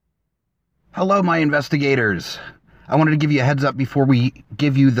Hello, my investigators. I wanted to give you a heads up before we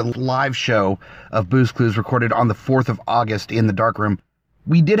give you the live show of Booze Clues recorded on the 4th of August in the dark room.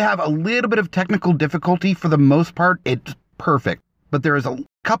 We did have a little bit of technical difficulty. For the most part, it's perfect. But there is a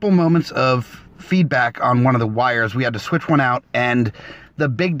couple moments of feedback on one of the wires. We had to switch one out, and the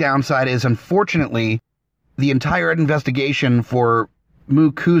big downside is, unfortunately, the entire investigation for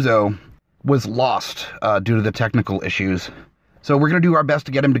Mu Kuzo was lost due to the technical issues. So we're going to do our best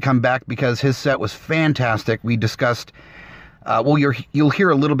to get him to come back because his set was fantastic. We discussed, you'll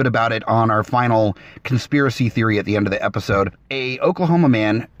hear a little bit about it on our final conspiracy theory at the end of the episode. A Oklahoma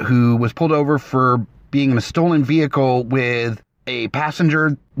man who was pulled over for being in a stolen vehicle with a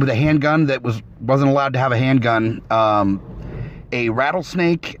passenger with a handgun that wasn't allowed to have a handgun, a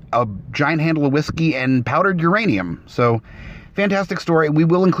rattlesnake, a giant handle of whiskey, and powdered uranium. So, fantastic story. We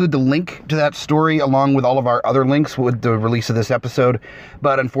will include the link to that story along with all of our other links with the release of this episode,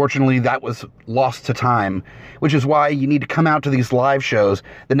 but unfortunately that was lost to time, which is why you need to come out to these live shows,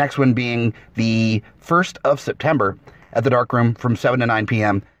 the next one being the 1st of September at the Dark Room from 7 to 9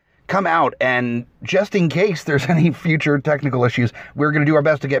 p.m. Come out, and just in case there's any future technical issues, we're going to do our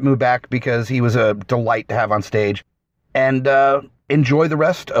best to get Moo back because he was a delight to have on stage. And enjoy the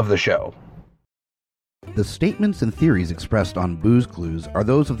rest of the show. The statements and theories expressed on Booze Clues are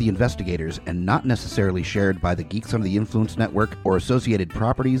those of the investigators and not necessarily shared by the Geeks Under the Influence Network or associated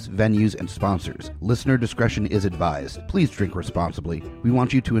properties, venues, and sponsors. Listener discretion is advised. Please drink responsibly. We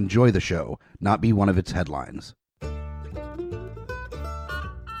want you to enjoy the show, not be one of its headlines.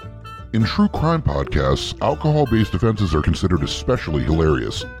 In true crime podcasts, alcohol-based offenses are considered especially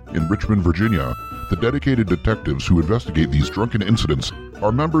hilarious. In Richmond, Virginia, the dedicated detectives who investigate these drunken incidents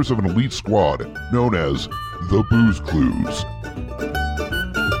are members of an elite squad known as the Booze Clues.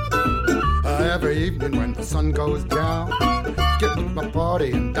 Every evening when the sun goes down, get with my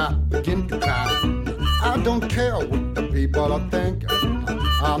party and I begin to clown. I don't care what the people are thinking.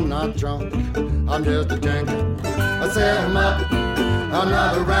 I'm not drunk, I'm just a drinker. I set 'em up,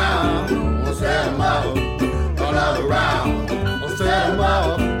 another round. I set 'em up, another round. I set 'em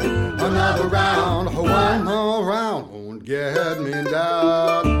up, another round. One more round won't get me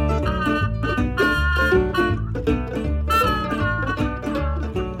down.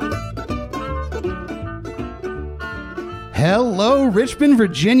 Hello, Richmond,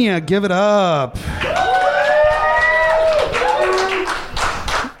 Virginia. Give it up.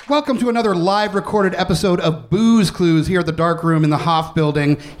 Welcome to another live recorded episode of Booze Clues here at the Dark Room in the Hoff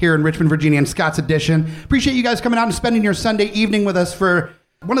Building here in Richmond, Virginia in Scott's Edition. Appreciate you guys coming out and spending your Sunday evening with us for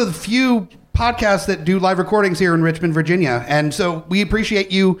one of the few podcasts that do live recordings here in Richmond, Virginia. And so we appreciate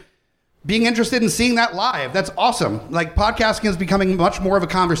you being interested in seeing that live. That's awesome. Like, podcasting is becoming much more of a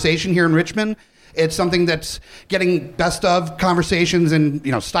conversation here in Richmond. It's something that's getting best of conversations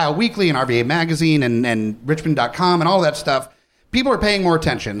in, Style Weekly and RVA Magazine and Richmond.com and all that stuff. People are paying more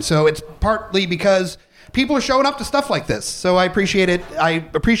attention. So it's partly because people are showing up to stuff like this. So I appreciate it. I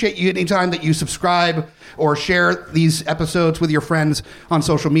appreciate you anytime that you subscribe or share these episodes with your friends on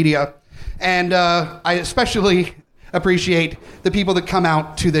social media. And I especially appreciate the people that come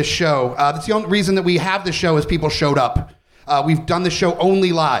out to this show. That's the only reason that we have this show is people showed up. We've done the show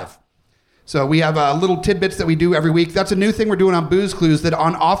only live. So we have little tidbits that we do every week. That's a new thing we're doing on Booze Clues, that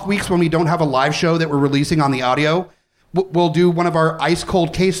on off weeks when we don't have a live show that we're releasing on the audio, we'll do one of our ice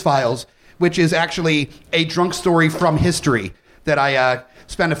cold case files, which is actually a drunk story from history that I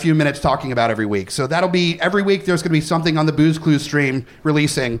spend a few minutes talking about every week. So that'll be every week. There's going to be something on the Booze Clues stream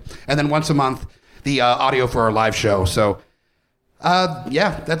releasing, and then once a month, the audio for our live show. So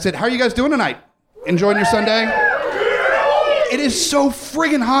that's it. How are you guys doing tonight? Enjoying your Sunday? It is so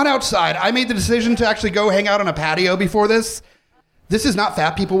friggin' hot outside. I made the decision to actually go hang out on a patio before this. This is not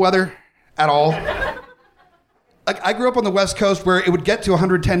fat people weather at all. Like, I grew up on the West Coast where it would get to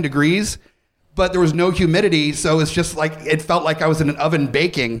 110 degrees, but there was no humidity, so it's just like, it felt like I was in an oven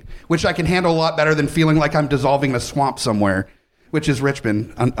baking, which I can handle a lot better than feeling like I'm dissolving in a swamp somewhere, which is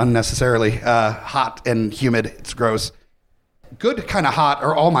Richmond, unnecessarily hot and humid. It's gross. Good kind of hot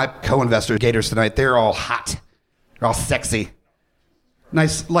are all my co-investigators tonight. They're all hot. They're all sexy.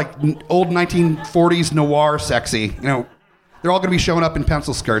 Nice, like old 1940s noir sexy. They're all going to be showing up in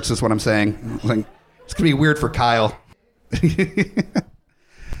pencil skirts, is what I'm saying. Like, it's going to be weird for Kyle.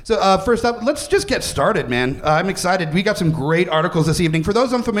 So first up, let's just get started, man. I'm excited. We got some great articles this evening. For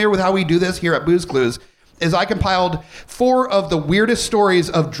those unfamiliar with how we do this here at Booze Clues, is I compiled 4 of the weirdest stories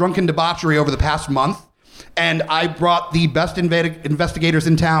of drunken debauchery over the past month. And I brought the best investigators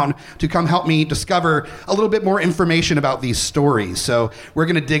in town to come help me discover a little bit more information about these stories. So we're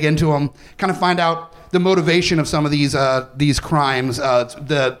going to dig into them, kind of find out the motivation of some of these crimes,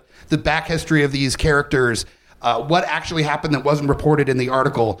 the back history of these characters, what actually happened that wasn't reported in the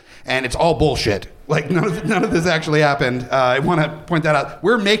article, and it's all bullshit. Like none of this actually happened. I want to point that out.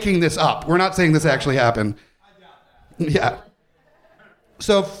 We're making this up. We're not saying this actually happened. Yeah.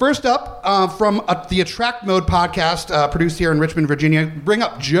 So first up, from the Attract Mode podcast, produced here in Richmond, Virginia, bring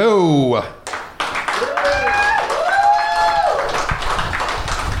up Joe.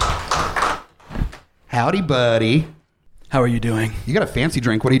 Howdy, buddy. How are you doing? You got a fancy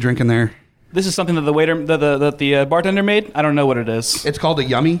drink. What are you drinking there? This is something that the bartender made. I don't know what it is. It's called a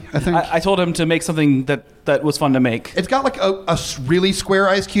Yummy, I think. I told him to make something that was fun to make. It's got like a really square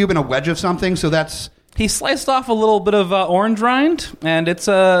ice cube and a wedge of something, so that's... He sliced off a little bit of orange rind, and it's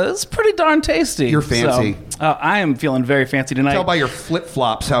pretty darn tasty. You're fancy. So, I am feeling very fancy tonight. Tell by your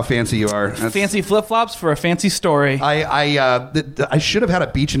flip-flops how fancy you are. Fancy flip-flops for a fancy story. I should have had a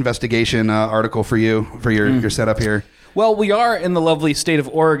beach investigation article for you for your setup here. Well, we are in the lovely state of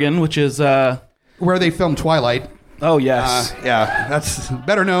Oregon, which is... where they filmed Twilight. Oh, yes. Yeah, that's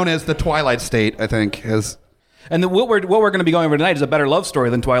better known as the Twilight State, I think. And what we're going to be going over tonight is a better love story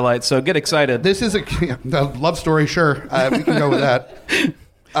than Twilight, so get excited. This is a love story, sure. We can go with that.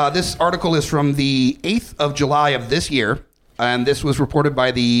 This article is from the 8th of July of this year, and this was reported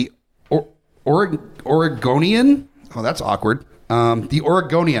by the Oregonian. Oh, that's awkward. The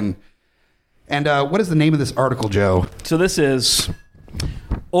Oregonian. And what is the name of this article, Joe? So this is...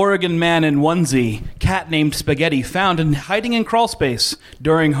 Oregon man in onesie, cat named Spaghetti found hiding in crawl space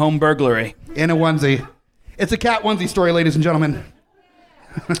during home burglary. In a onesie. It's a cat onesie story, ladies and gentlemen.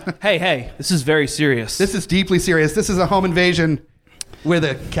 Hey, this is very serious. This is deeply serious. This is a home invasion with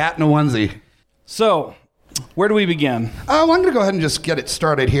a cat in a onesie. So, where do we begin? I'm going to go ahead and just get it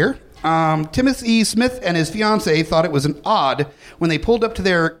started here. Timothy Smith and his fiancée thought it was an odd when they pulled up to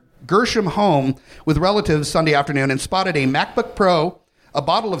their Gershom home with relatives Sunday afternoon and spotted a MacBook Pro, a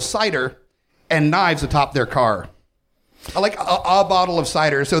bottle of cider, and knives atop their car. I like a bottle of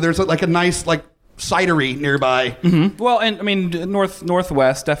cider, so there's like a nice cidery nearby. Mm-hmm. Well, and I mean,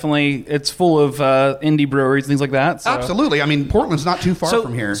 Northwest, definitely, it's full of indie breweries and things like that. So. Absolutely. I mean, Portland's not too far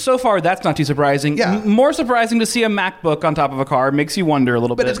from here. So far, that's not too surprising. Yeah. More surprising to see a MacBook on top of a car. Makes you wonder a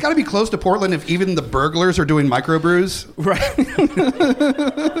little bit. But it's got to be close to Portland if even the burglars are doing microbrews. Right.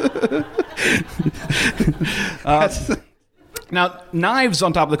 Now, knives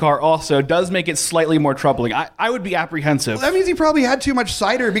on top of the car also does make it slightly more troubling. I would be apprehensive. Well, that means he probably had too much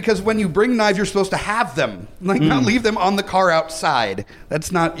cider because when you bring knives, you're supposed to have them. Not leave them on the car outside.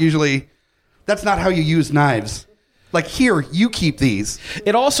 That's not how you use knives. Like, here, you keep these.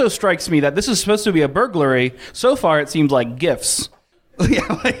 It also strikes me that this is supposed to be a burglary. So far, it seems like gifts.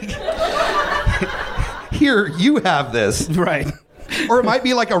 Yeah, here, you have this. Right. Or it might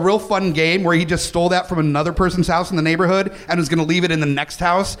be like a real fun game where he just stole that from another person's house in the neighborhood and was going to leave it in the next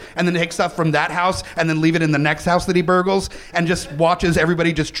house and then take stuff from that house and then leave it in the next house that he burgles and just watches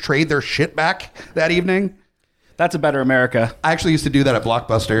everybody just trade their shit back that evening. That's a better America. I actually used to do that at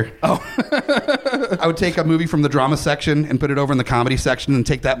Blockbuster. Oh. I would take a movie from the drama section and put it over in the comedy section and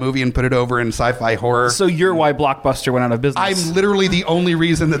take that movie and put it over in sci-fi horror. So you're why Blockbuster went out of business. I'm literally the only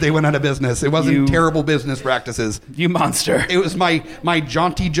reason that they went out of business. It wasn't terrible business practices. You monster. It was my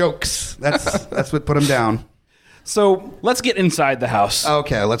jaunty jokes. That's what put them down. So let's get inside the house.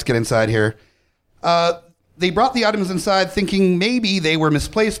 Okay, let's get inside here. They brought the items inside thinking maybe they were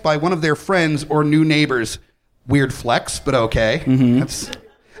misplaced by one of their friends or new neighbors. Weird flex, but okay. Mm-hmm.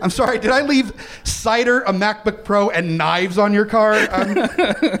 I'm sorry, did I leave cider, a MacBook Pro, and knives on your car?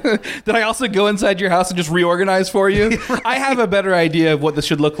 Did I also go inside your house and just reorganize for you? Right. I have a better idea of what this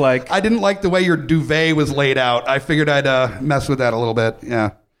should look like. I didn't like the way your duvet was laid out. I figured I'd mess with that a little bit. Yeah.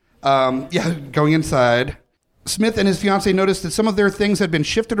 Going inside. Smith and his fiancée noticed that some of their things had been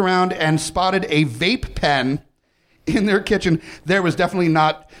shifted around and spotted a vape pen in their kitchen. There was definitely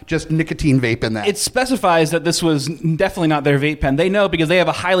not just nicotine vape in that. It specifies that this was definitely not their vape pen. They know because they have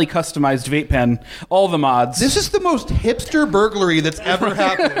a highly customized vape pen. All the mods. This is the most hipster burglary that's ever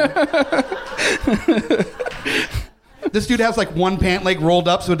happened. This dude has like one pant leg rolled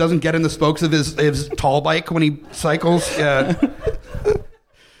up so it doesn't get in the spokes of his tall bike when he cycles. Yeah.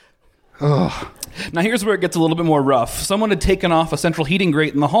 Oh. Now here's where it gets a little bit more rough. Someone had taken off a central heating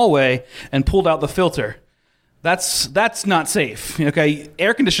grate in the hallway and pulled out the filter. That's not safe. Okay,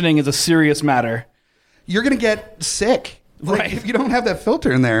 air conditioning is a serious matter. You're gonna get sick, right? If you don't have that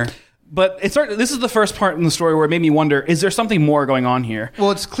filter in there. But this is the first part in the story where it made me wonder: is there something more going on here?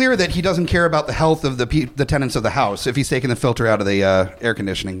 Well, it's clear that he doesn't care about the health of the tenants of the house if he's taking the filter out of the air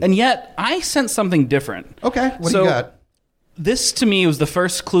conditioning. And yet, I sense something different. Okay, what do you got? This, to me, was the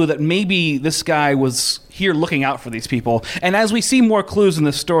first clue that maybe this guy was here looking out for these people. And as we see more clues in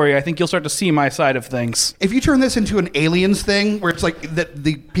this story, I think you'll start to see my side of things. If you turn this into an Aliens thing, where it's like that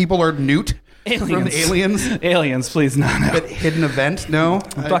the people are Newt from Aliens. Aliens, please, no. But hidden event, no?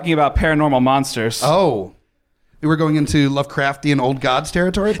 I'm talking about paranormal monsters. Oh. We're going into Lovecraftian old gods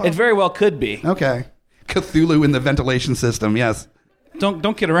territory? It very well could be. Okay. Cthulhu in the ventilation system, yes.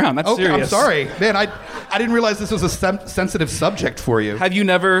 Don't kid around. That's serious. I'm sorry. Man, I didn't realize this was a sensitive subject for you. Have you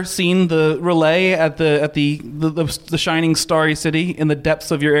never seen the relay at the shining starry city in the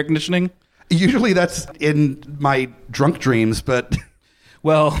depths of your air conditioning? Usually that's in my drunk dreams, but...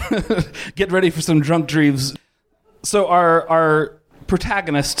 Well, get ready for some drunk dreams. So our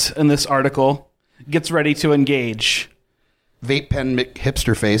protagonist in this article gets ready to engage. Vape pen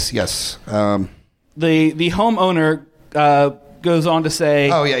hipster face, yes. The homeowner goes on to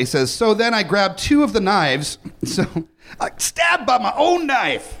say... Oh, yeah, he says, so then I grabbed 2 of the knives, so I stabbed by my own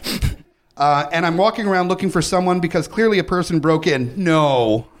knife. And I'm walking around looking for someone because clearly a person broke in.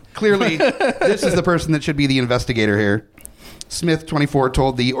 No. Clearly, this is the person that should be the investigator here. Smith, 24,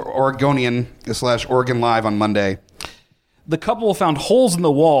 told the Oregonian/Oregon Live on Monday. The couple found holes in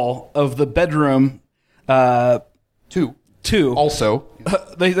the wall of the bedroom. 2. Also.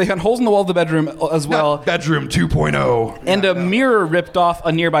 They found holes in the wall of the bedroom as well. Not bedroom 2.0. And a mirror ripped off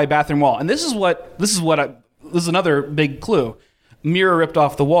a nearby bathroom wall. And this is another big clue. Mirror ripped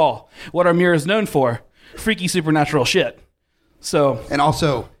off the wall. What are mirrors known for? Freaky supernatural shit. So. And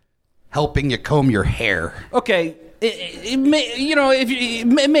also helping you comb your hair. Okay.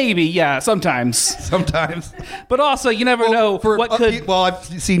 Maybe, yeah, sometimes. Sometimes. But also, you never know what could... Well, I've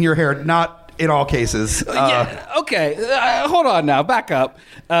seen your hair, not in all cases. Yeah, okay, hold on now, back up.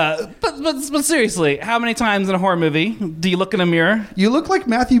 But seriously, how many times in a horror movie do you look in a mirror? You look like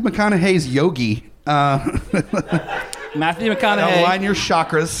Matthew McConaughey's Yogi. Matthew McConaughey... Align your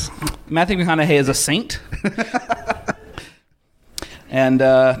chakras. Matthew McConaughey is a saint. And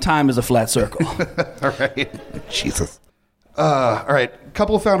time is a flat circle. All right. Jesus. All right.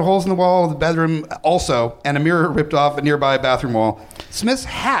 Couple found holes in the wall of the bedroom also, and a mirror ripped off a nearby bathroom wall. Smith's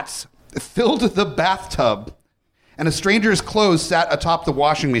hats filled the bathtub, and a stranger's clothes sat atop the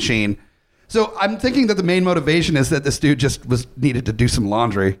washing machine. So I'm thinking that the main motivation is that this dude just needed to do some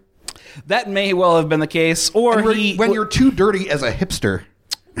laundry. That may well have been the case. Or when you're too dirty as a hipster.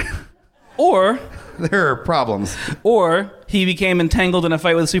 Or... there are problems. Or he became entangled in a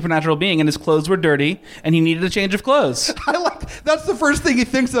fight with a supernatural being and his clothes were dirty and he needed a change of clothes. That's the first thing he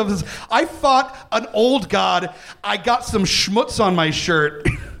thinks of is, I fought an old god. I got some schmutz on my shirt.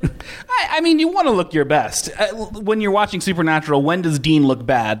 I mean, you want to look your best. When you're watching Supernatural, when does Dean look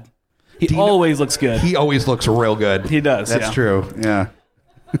bad? He always looks good. He always looks real good. He does. That's true. Yeah.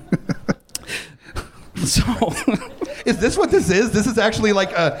 So... Is this what this is? This is actually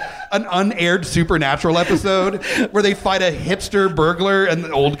like an unaired Supernatural episode where they fight a hipster burglar and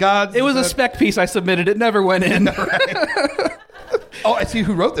the old gods? It was a spec piece I submitted. It never went in. Right. Oh, I see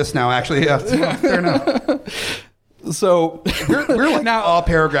who wrote this now, actually. Yeah, fair enough. So we're like now a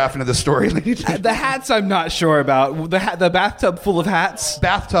paragraph into the story. The hats I'm not sure about. The bathtub full of hats.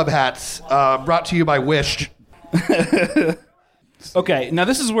 Bathtub hats brought to you by Wish. Okay, now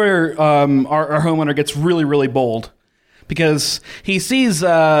this is where our homeowner gets really, really bold. Because he sees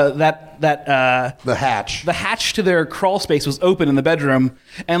the hatch to their crawl space was open in the bedroom,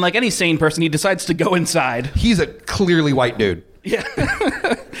 and like any sane person, he decides to go inside. He's a clearly white dude. Yeah.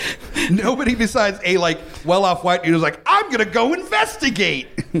 Nobody besides a well-off white dude is like, I'm gonna go investigate.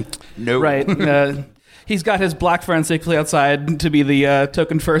 No. Right. He's got his black friend safely outside to be the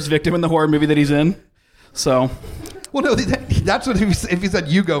token first victim in the horror movie that he's in. So. Well, no, that's what if he said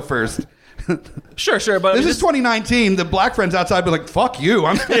you go first. Sure, but this is 2019. The black friends outside be like, "Fuck you!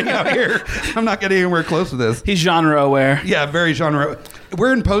 I'm staying out here. I'm not getting anywhere close to this." He's genre aware. Yeah, very genre.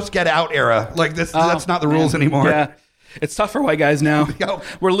 We're in post Get Out era. Like this, that's not the rules anymore. Yeah, it's tough for white guys now.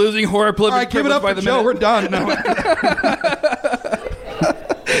 We're losing horror privilege. All right, give it up by for the Joe. minute. We're done. No.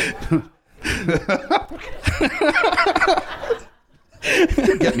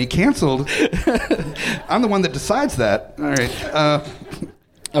 Get me canceled. I'm the one that decides that. All right.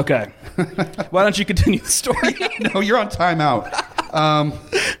 Okay. Why don't you continue the story? No, you're on timeout.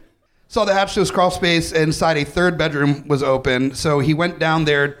 Saw the hatch to his crawl space inside a third bedroom was open, so he went down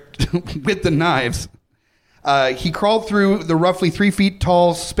there with the knives. He crawled through the roughly 3 feet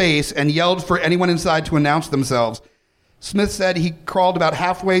tall space and yelled for anyone inside to announce themselves. Smith said he crawled about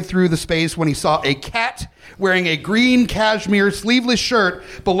halfway through the space when he saw a cat wearing a green cashmere sleeveless shirt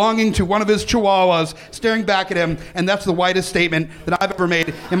belonging to one of his chihuahuas staring back at him, and that's the whitest statement that I've ever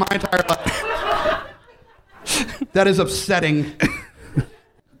made in my entire life. That is upsetting.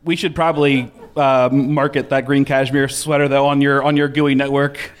 We should probably market that green cashmere sweater though on your GUI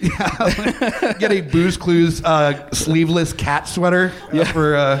network. Yeah, get a Booze Clues sleeveless cat sweater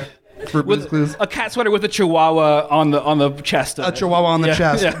for Booze Clues. A cat sweater with a chihuahua on the chest. A chihuahua on the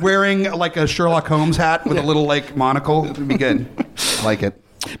chest, yeah. wearing like a Sherlock Holmes hat with a little like monocle. It'd be good. I like it.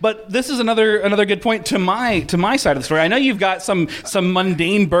 But this is another good point to my side of the story. I know you've got some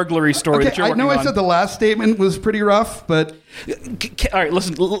mundane burglary story that you're working on. I said the last statement was pretty rough, but all right,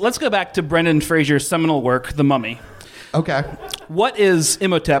 listen. Let's go back to Brendan Fraser's seminal work, The Mummy. Okay. What is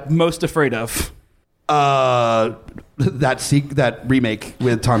Imhotep most afraid of? That remake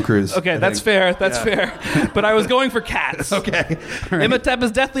with Tom Cruise. Okay, that's fair. That's fair. But I was going for cats. Okay. Right. Imhotep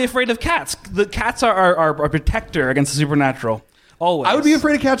is deathly afraid of cats. The cats are a protector against the supernatural. Always. I would be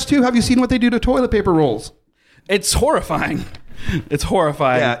afraid of cats too. Have you seen what they do to toilet paper rolls? It's horrifying. It's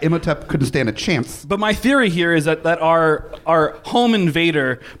horrifying. Yeah, Imhotep couldn't stand a chance. But my theory here is that our home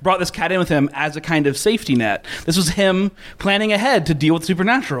invader brought this cat in with him as a kind of safety net. This was him planning ahead to deal with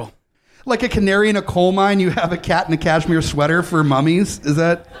supernatural. Like a canary in a coal mine, you have a cat in a cashmere sweater for mummies? Is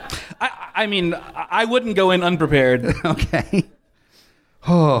that? I mean, I wouldn't go in unprepared. Okay.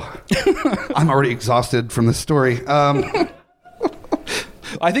 Oh, I'm already exhausted from this story.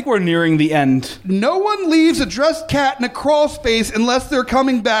 I think we're nearing the end. No one leaves a dressed cat in a crawl space unless they're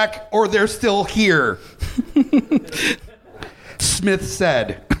coming back or they're still here. Smith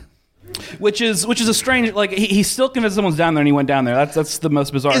said. Which is a strange, like, he's still convinced someone's down there and he went down there. That's the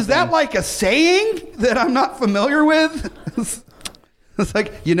most bizarre Is thing. that like a saying that I'm not familiar with? It's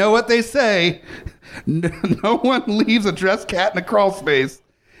like, you know what they say? No one leaves a dressed cat in a crawl space.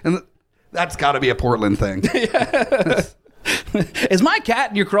 And that's got to be a Portland thing. Yes. Is my cat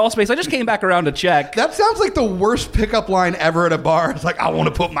in your crawl space? I just came back around to check. That sounds like the worst pickup line ever at a bar. It's like, I want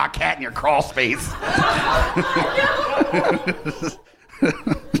to put my cat in your crawl space.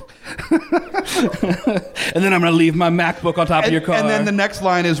 And then I'm going to leave my MacBook on top of your car. And then the next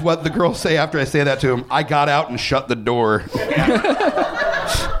line is what the girls say after I say that to him. I got out and shut the door.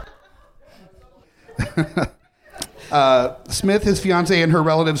 Smith, his fiancée, and her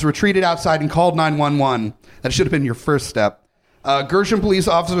relatives retreated outside and called 911. That should have been your first step. Gershom police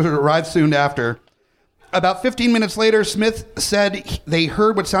officers arrived soon after. About 15 minutes later, Smith said they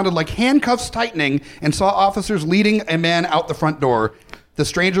heard what sounded like handcuffs tightening and saw officers leading a man out the front door. The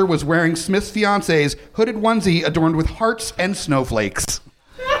stranger was wearing Smith's fiancée's hooded onesie adorned with hearts and snowflakes.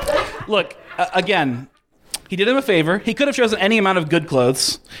 Look, again, he did him a favor. He could have chosen any amount of good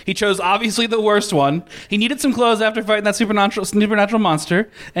clothes. He chose obviously the worst one. He needed some clothes after fighting that supernatural monster,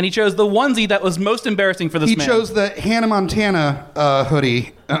 and he chose the onesie that was most embarrassing for this man. He chose the Hannah Montana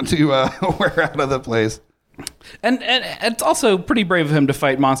hoodie to wear out of the place. And it's also pretty brave of him to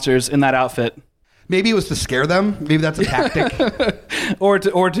fight monsters in that outfit. Maybe it was to scare them. Maybe that's a tactic. or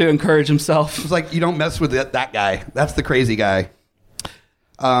to encourage himself. It's like, you don't mess with that guy. That's the crazy guy.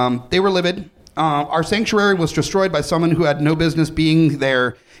 They were livid. Our sanctuary was destroyed by someone who had no business being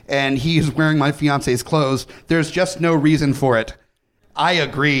there, and he is wearing my fiance's clothes. There's just no reason for it. I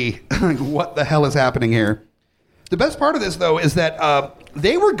agree. What the hell is happening here? The best part of this, though, is that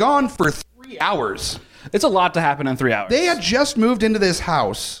they were gone for 3 hours. It's a lot to happen in 3 hours. They had just moved into this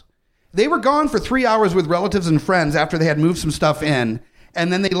house. They were gone for 3 hours with relatives and friends after they had moved some stuff in,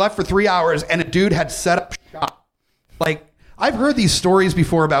 and then they left for 3 hours, and a dude had set up shop. Like, I've heard these stories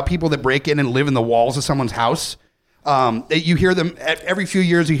before about people that break in and live in the walls of someone's house. You hear them every few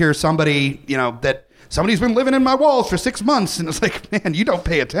years. You hear somebody, that somebody's been living in my walls for 6 months, and it's like, man, you don't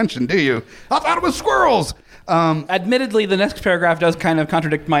pay attention, do you? I thought it was squirrels. Admittedly, the next paragraph does kind of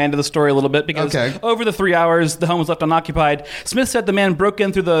contradict my end of the story a little bit because over the 3 hours, the home was left unoccupied. Smith said the man broke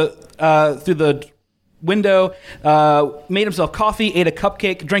in through the window, made himself coffee, ate a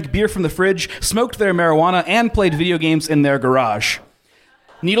cupcake, drank beer from the fridge, smoked their marijuana, and played video games in their garage.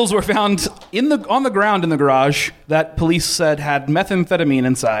 Needles were found on the ground in the garage that police said had methamphetamine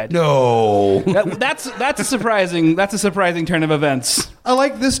inside. No, that's a surprising turn of events. I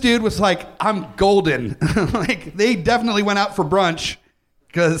like this dude was like, I'm golden. Like, they definitely went out for brunch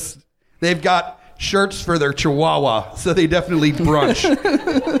because they've got shirts for their chihuahua, so they definitely brunch.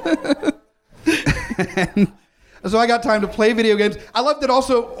 And so I got time to play video games. I love that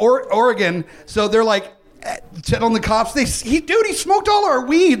also Oregon. So they're like, telling the cops, he smoked all our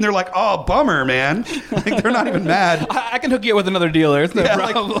weed, and they're like, oh, bummer, man. Like, they're not even mad. I can hook you up with another dealer. It's no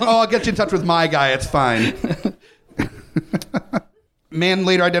problem. Like, I'll get you in touch with my guy. It's fine. Man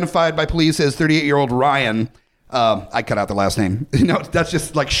later identified by police as 38-year-old Ryan. I cut out the last name. No, that's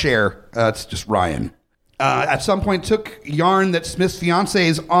just like Cher. It's just Ryan. At some point took yarn that Smith's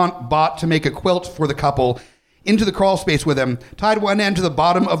fiance's aunt bought to make a quilt for the couple. into the crawl space with him, tied one end to the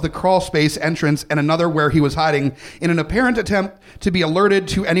bottom of the crawl space entrance and another where he was hiding in an apparent attempt to be alerted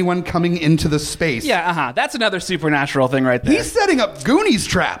to anyone coming into the space. Yeah, that's another supernatural thing right there. He's setting up Goonies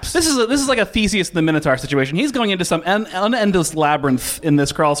traps. This is like a Theseus and the Minotaur situation. He's going into some unendless labyrinth in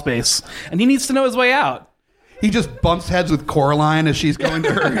this crawl space, and he needs to know his way out. He just bumps heads with Coraline as she's going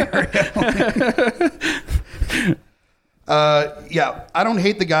to her. Yeah, I don't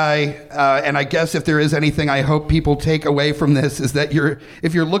hate the guy, and I guess if there is anything I hope people take away from this is that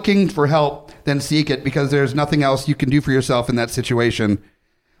if you're looking for help, then seek it, because there's nothing else you can do for yourself in that situation.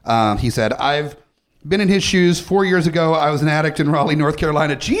 He said, I've been in his shoes. 4 years ago, I was an addict in Raleigh, North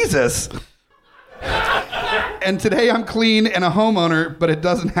Carolina. Jesus! And today I'm clean and a homeowner, but it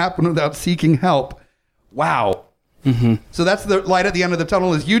doesn't happen without seeking help. Wow. Mm-hmm. So that's the light at the end of the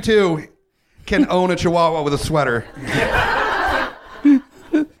tunnel, is you too can own a chihuahua with a sweater.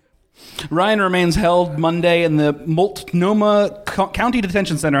 Ryan remains held Monday in the Multnomah County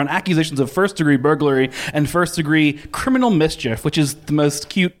Detention Center on accusations of first-degree burglary and first-degree criminal mischief, which is the most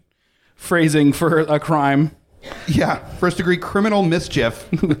cute phrasing for a crime. Yeah, first-degree criminal mischief.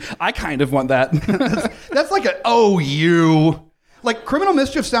 I kind of want that. That's like like, criminal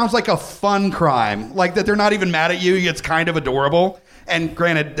mischief sounds like a fun crime. Like, that they're not even mad at you. It's kind of adorable. And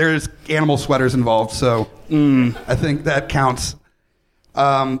granted, there's animal sweaters involved, so I think that counts.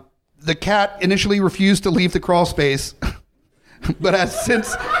 The cat initially refused to leave the crawl space, but has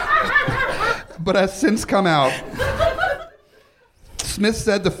since come out. Smith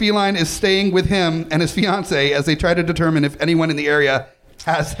said the feline is staying with him and his fiancée as they try to determine if anyone in the area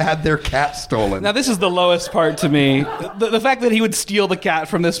has had their cat stolen. Now, this is the lowest part to me. The fact that he would steal the cat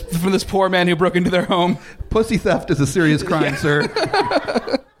from this poor man who broke into their home. Pussy theft is a serious crime, sir.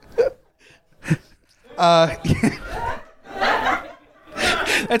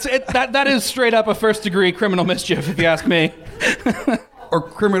 That is straight up a first-degree criminal mischief, if you ask me. Or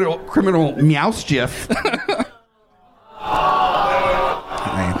criminal meowschiff.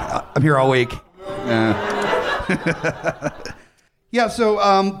 I'm here all week. Yeah,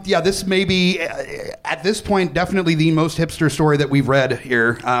 so, this may be, at this point, definitely the most hipster story that we've read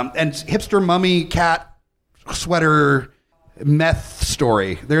here. And hipster mummy cat sweater meth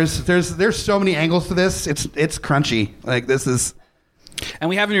story. There's so many angles to this. It's crunchy. Like, this is... And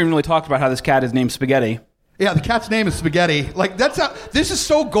we haven't even really talked about how this cat is named Spaghetti. Yeah, the cat's name is Spaghetti. Like, this is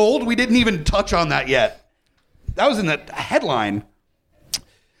so gold, we didn't even touch on that yet. That was in the headline.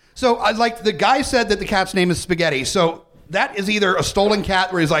 So, the guy said that the cat's name is Spaghetti. So, that is either a stolen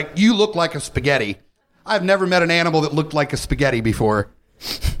cat where he's like, you look like a spaghetti. I've never met an animal that looked like a spaghetti before.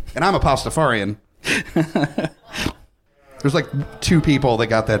 And I'm a pastafarian. There's like 2 people that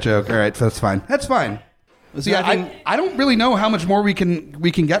got that joke. All right, that's fine. That's fine. So yeah, I don't really know how much more we can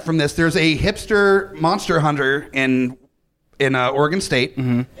get from this. There's a hipster monster hunter in Oregon State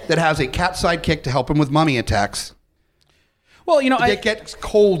that has a cat sidekick to help him with mummy attacks. Well, it gets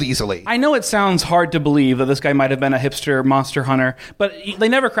cold easily. I know it sounds hard to believe that this guy might have been a hipster monster hunter, but they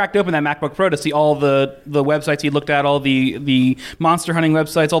never cracked open that MacBook Pro to see all the websites he looked at, all the monster hunting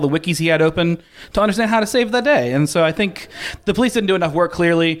websites, all the wikis he had open to understand how to save that day. And so I think the police didn't do enough work,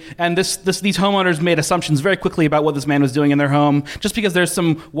 clearly, and these homeowners made assumptions very quickly about what this man was doing in their home, just because there's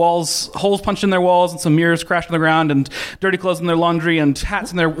some holes punched in their walls and some mirrors crashed on the ground and dirty clothes in their laundry and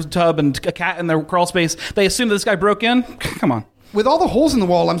hats in their tub and a cat in their crawl space. They assumed that this guy broke in. Come on. With all the holes in the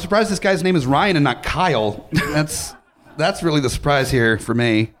wall, I'm surprised this guy's name is Ryan and not Kyle. That's really the surprise here for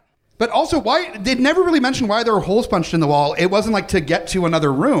me. But also, why they'd never really mentioned why there were holes punched in the wall. It wasn't like to get to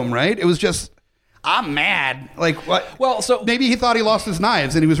another room, right? It was just, I'm mad. Like, what? Well, so maybe he thought he lost his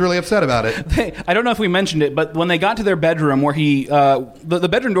knives and he was really upset about it. I don't know if we mentioned it, but when they got to their bedroom where the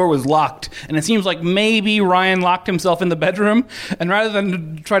bedroom door was locked, and it seems like maybe Ryan locked himself in the bedroom, and rather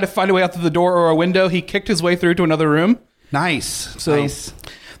than try to find a way out through the door or a window, he kicked his way through to another room. Nice.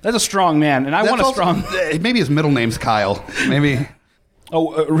 That's a strong man, and I want a strong... Maybe his middle name's Kyle. Maybe...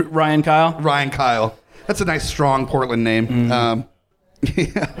 Ryan Kyle? Ryan Kyle. That's a nice, strong Portland name. Mm-hmm.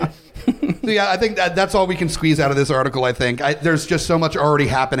 So I think that's all we can squeeze out of this article, I think. There's just so much already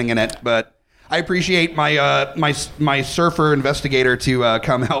happening in it, but I appreciate my surfer investigator to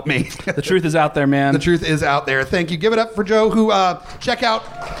come help me. The truth is out there, man. The truth is out there. Thank you. Give it up for Joe, who check out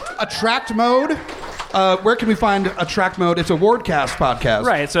Attract Mode. Where can we find Attract Mode? It's a Wardcast podcast.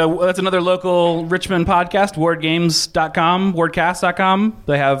 Right, so that's another local Richmond podcast, wardgames.com, wardcast.com.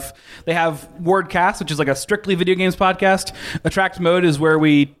 They have Wardcast, which is like a strictly video games podcast. Attract Mode is where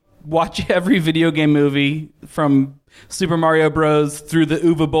we watch every video game movie from Super Mario Bros. Through the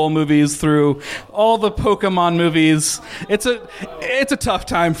Uva Bowl movies, through all the Pokemon movies. It's a tough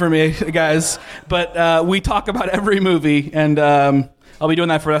time for me, guys. But we talk about every movie, and I'll be doing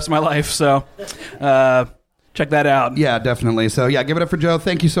that for the rest of my life. So check that out. Yeah, definitely. So yeah, give it up for Joe.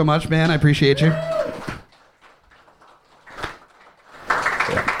 Thank you so much, man. I appreciate you.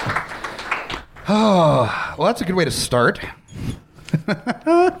 Oh, well, that's a good way to start.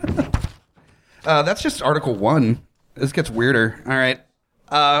 That's just Article 1. This gets weirder. All right.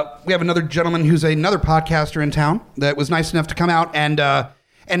 We have another gentleman who's another podcaster in town that was nice enough to come out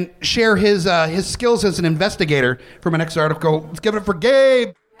and share his skills as an investigator for my next article. Let's give it up for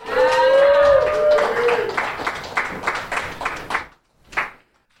Gabe.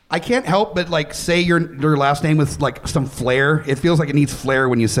 I can't help but like say your last name with like some flair. It feels like it needs flair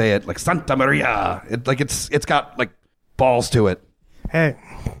when you say it, like Santa Maria. It's got like balls to it. Hey,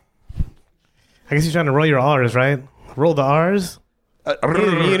 I guess you're trying to roll your R's, right? Roll the R's.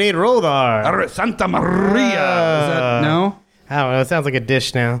 You need to roll the R. Santa Maria. Is that, no? I don't know. It sounds like a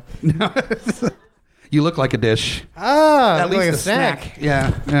dish now. You look like a dish. Ah, At least like a a snack.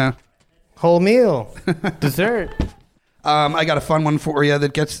 Yeah. Whole meal. Dessert. I got a fun one for you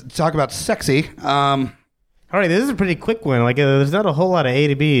that gets to talk about sexy. All right, this is a pretty quick one. Like, there's not a whole lot of A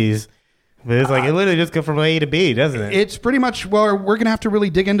to B's. But it's like, it literally just goes from A to B, doesn't it? It's pretty much, well, we're going to have to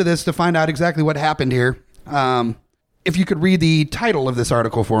really dig into this to find out exactly what happened here. If you could read the title of this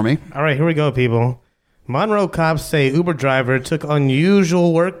article for me. All right, here we go, people. Monroe cops say Uber driver took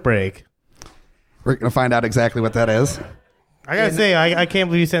unusual work break. We're going to find out exactly what that is. I got to say, I can't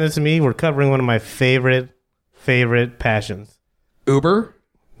believe you sent this to me. We're covering one of my favorite passions. Uber?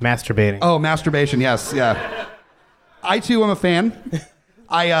 Masturbating. Oh, masturbation, yes, yeah. I, too, am a fan.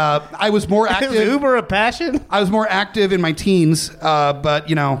 I was more active. Is Uber a passion? I was more active in my teens, but,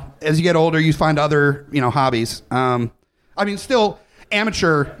 you know, as you get older, you find other, hobbies. I mean, still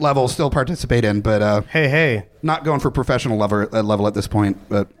amateur level, still participate in, but Hey. not going for professional level at this point.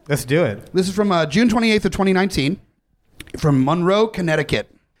 But Let's do it. this is from June 28th of 2019 from Monroe,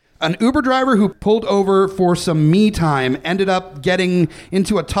 Connecticut. An Uber driver who pulled over for some me time ended up getting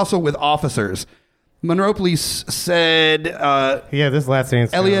into a tussle with officers. Monroe police said Yeah, this last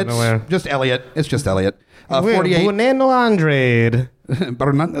name's Elliot, nowhere. just Elliot. It's just Elliot. 48. Buneno Andrade.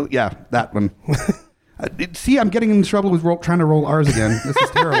 Yeah, that one. See, I'm getting in trouble with trying to roll R's again. This is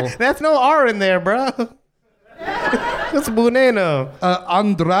terrible. That's no R in there, bro. That's Buneno.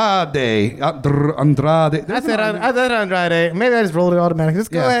 Andrade. Andrade. I said Andrade. Maybe I just rolled it automatically.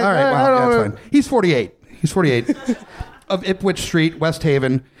 Just go Yeah, ahead. all right, well, that's fine. He's 48. Of Ipswich Street, West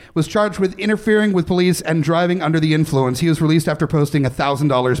Haven, was charged with interfering with police and driving under the influence. He was released after posting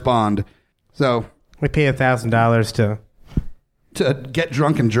 $1,000 bond. So We pay $1,000 to get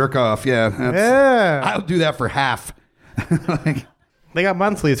drunk and jerk off, yeah. Yeah. I'll do that for half. Like, They got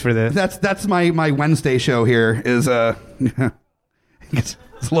monthlies for this. that's my Wednesday show here. Is it's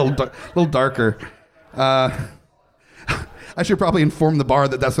a little darker. I should probably inform the bar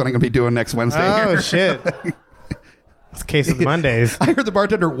that's what I'm going to be doing next Wednesday. Oh, here. shit. It's a case of Mondays. I heard the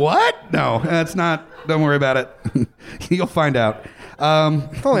bartender. What? No, that's not. Don't worry about it. You'll find out.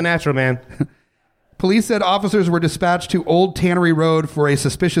 It's only natural, man. Police said officers were dispatched to Old Tannery Road for a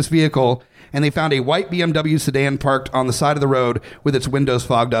suspicious vehicle, and they found a white BMW sedan parked on the side of the road with its windows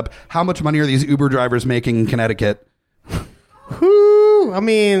fogged up. How much money are these Uber drivers making in Connecticut? Whoo! I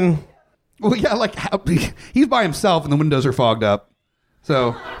mean, Well, yeah, like he's by himself and the windows are fogged up.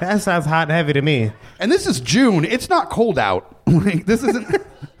 So, that sounds hot and heavy to me. and this is June. It's not cold out. Like, this isn't.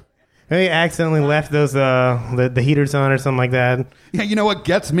 Maybe accidentally left those the heaters on or something like that. Yeah, you know what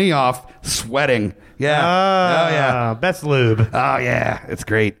gets me off? Sweating. Yeah. Oh yeah. Best lube. Oh, yeah. It's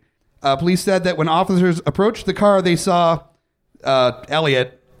great. Police said that when officers approached the car, they saw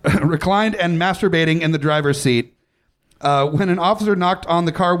Elliot reclined and masturbating in the driver's seat. When an officer knocked on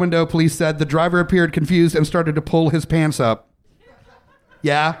the car window, police said the driver appeared confused and started to pull his pants up.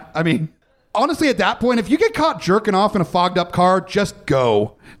 Yeah, I mean, honestly, at that point, if you get caught jerking off in a fogged up car, just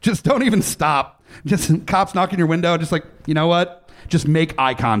go. Just don't even stop. Just cops knocking your window, just like, you know what? Just make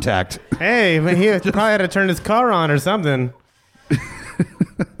eye contact. Hey, but he probably had to turn his car on or something.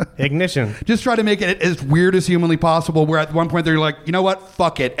 Ignition. Just try to make it as weird as humanly possible, where at one point they're like, you know what?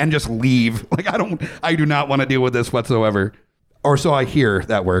 Fuck it, and just leave. Like, I do not want to deal with this whatsoever. Or so I hear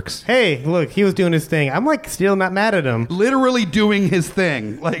that works. Hey, look, he was doing his thing. I'm like still not mad at him. Literally doing his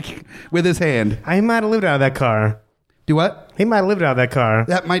thing, like with his hand. I might have lived out of that car. Do what? He might have lived out of that car.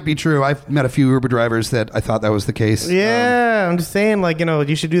 That might be true. I've met a few Uber drivers that I thought that was the case. Yeah, I'm just saying, like,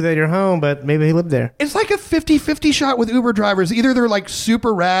 you should do that at your home, but maybe he lived there. It's like a 50-50 shot with Uber drivers. Either they're like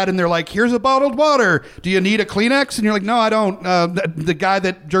super rad and they're like, here's a bottled water. Do you need a Kleenex? And you're like, no, I don't. The guy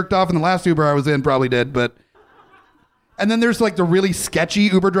that jerked off in the last Uber I was in probably did, but... And then there's like the really sketchy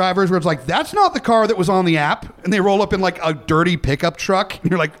Uber drivers where it's like, that's not the car that was on the app. And they roll up in like a dirty pickup truck. And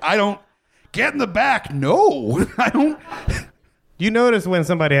you're like, I don't get in the back. No, I don't. You notice when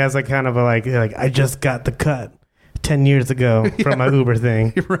somebody has like kind of a like I just got the cut 10 years ago from my Uber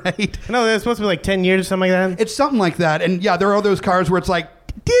thing. Right. No, it's supposed to be like 10 years or something like that. It's something like that. And yeah, there are those cars where it's like,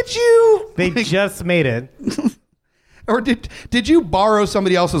 did you? They just made it. Or did you borrow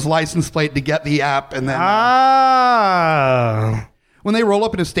somebody else's license plate to get the app and then when they roll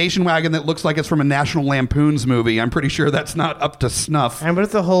up in a station wagon that looks like it's from a National Lampoon's movie, I'm pretty sure that's not up to snuff. And but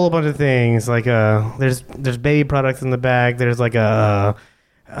it's a whole bunch of things like there's baby products in the bag. There's like a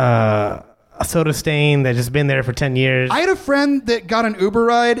soda stain that's just been there for 10 years. I had a friend that got an Uber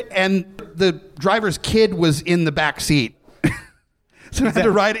ride and the driver's kid was in the back seat. So I had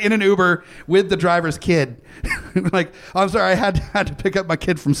to ride in an Uber with the driver's kid. Like, I'm sorry, I had to pick up my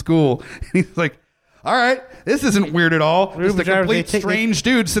kid from school. And he's like, all right, this isn't weird at all. Just a complete strange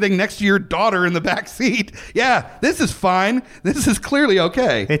dude sitting next to your daughter in the back seat. Yeah, this is fine. This is clearly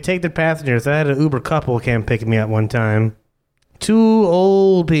okay. They take their passengers. I had an Uber couple came pick me up one time. 2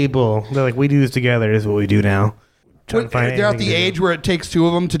 old people. They're like, we do this together. This is what we do now. They're at the age where it takes 2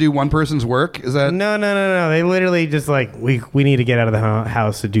 of them to do one person's work? Is that... No. They literally just like, we need to get out of the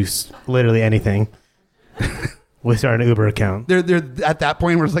house to do literally anything. We start an Uber account. They're at that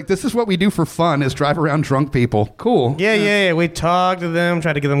point where it's like, this is what we do for fun, is drive around drunk people. Cool. Yeah. We talk to them,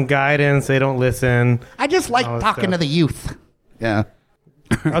 try to give them guidance. They don't listen. I just like talking to the youth. Yeah.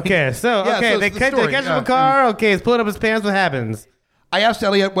 Okay, so they catch him in a car. Okay, he's pulling up his pants. What happens? I asked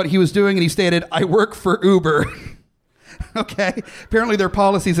Elliot what he was doing, and he stated, I work for Uber. Okay. Apparently their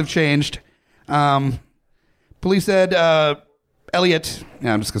policies have changed. Police said Elliot,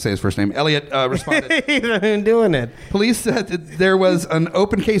 I'm just going to say his first name. Elliot responded. He's not even doing it. Police said that there was an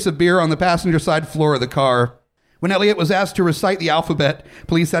open case of beer on the passenger side floor of the car. When Elliot was asked to recite the alphabet,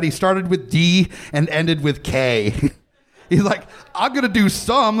 police said he started with D and ended with K. He's like, I'm going to do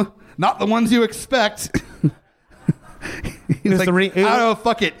some, not the ones you expect. He's like, I don't know,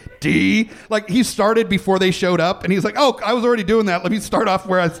 fuck it, D. Like, he started before they showed up, and he's like, oh, I was already doing that. Let me start off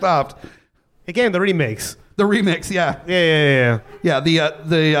where I stopped. He gave him the remix. The remix, yeah. Yeah, the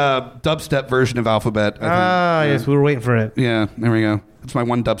dubstep version of Alphabet. Yes, we were waiting for it. Yeah, there we go. That's my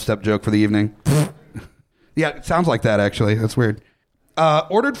one dubstep joke for the evening. Yeah, it sounds like that, actually. That's weird.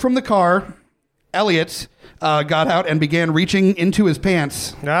 Ordered from the car, Elliot got out and began reaching into his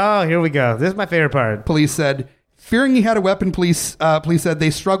pants. Oh, here we go. This is my favorite part. Police said, fearing he had a weapon, police said they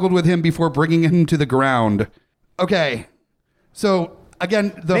struggled with him before bringing him to the ground. Okay, so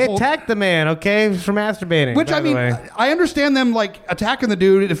again, they attacked the man, okay, for masturbating. Which, I mean, I understand them like attacking the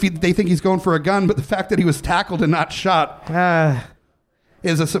dude if they think he's going for a gun, but the fact that he was tackled and not shot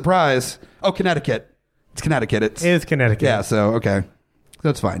is a surprise. Oh, Connecticut. It's Connecticut. It is Connecticut. Yeah, so, okay.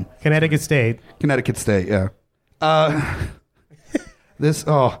 That's fine. Connecticut State, yeah.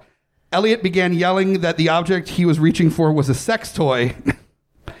 Elliot began yelling that the object he was reaching for was a sex toy,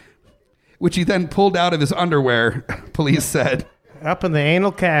 which he then pulled out of his underwear, police said. Up in the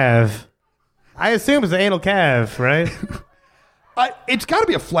anal cave. I assume it's the anal cave, right? It's got to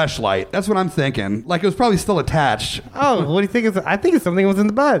be a fleshlight. That's what I'm thinking. Like, it was probably still attached. Oh, what do you think? I think it's something that was in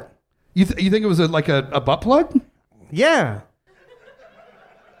the butt. You think it was like a butt plug? Yeah.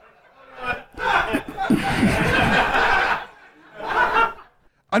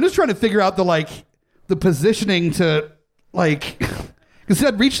 I'm just trying to figure out the positioning to, like, because he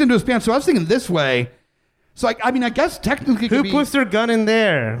had reached into his pants, so I was thinking this way. So, I mean, I guess technically who puts their gun in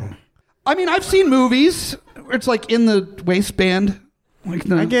there? I mean, I've seen movies where it's, like, in the waistband. Like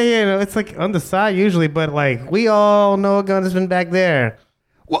it's, like, on the side usually, but, like, we all know a gun has been back there.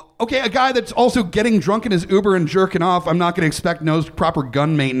 Well, okay, a guy that's also getting drunk in his Uber and jerking off, I'm not going to expect knows proper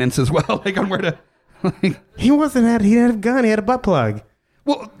gun maintenance as well. Like, on where to... Like, he had a gun, he had a butt plug.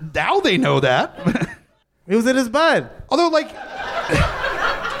 Well, now they know that. It was in his butt. Although, like...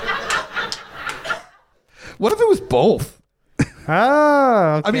 What if it was both?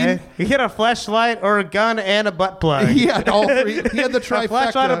 Oh, okay. I mean, he had a flashlight or a gun and a butt plug. He had all three. He had the trifecta. A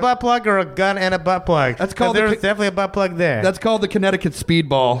flashlight, a butt plug, or a gun and a butt plug. That's called. There was definitely a butt plug there. That's called the Connecticut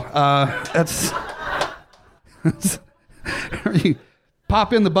Speedball. That's you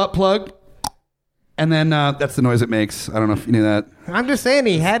pop in the butt plug, And then that's the noise it makes. I don't know if you knew that. I'm just saying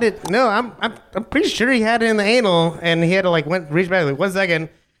he had it. No, I'm pretty sure he had it in the anal, and he had to reach back 1 second.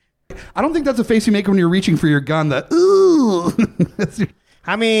 I don't think that's a face you make when you're reaching for your gun. That ooh.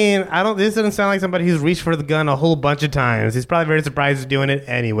 I mean, this doesn't sound like somebody who's reached for the gun a whole bunch of times. He's probably very surprised he's doing it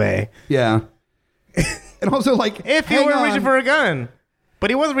anyway. Yeah. And also, if he were reaching for a gun,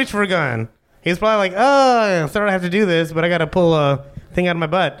 but he wasn't reaching for a gun. He's probably like, oh, I'm sorry I have to do this, but I got to pull a thing out of my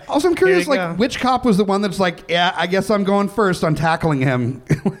butt. Also, I'm curious, which cop was the one that's like, yeah, I guess I'm going first on tackling him.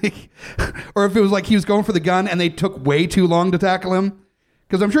 Or if it was like he was going for the gun and they took way too long to tackle him.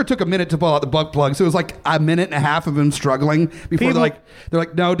 Because I'm sure it took a minute to pull out the butt plug. So it was like a minute and a half of him struggling before they're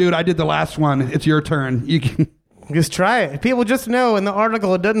like, no, dude, I did the last one. It's your turn. You can just try it. People just know in the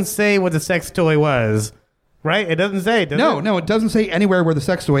article it doesn't say what the sex toy was. Right? It doesn't say, does it? No, it doesn't say anywhere where the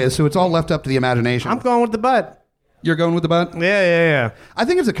sex toy is, so it's all left up to the imagination. I'm going with the butt. You're going with the butt? Yeah. I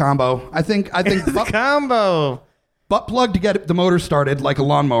think it's a combo. I think it's a combo. Butt plug to get the motor started like a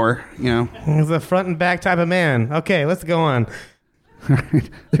lawnmower, you know. He's a front and back type of man. Okay, let's go on.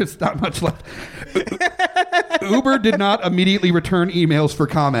 There's not much left. Uber did not immediately return emails for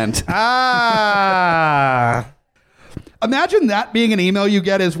comment. Imagine that being an email you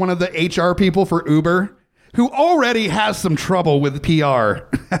get as one of the HR people for Uber, who already has some trouble with PR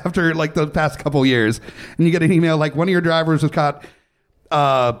after the past couple years. And you get an email like one of your drivers was caught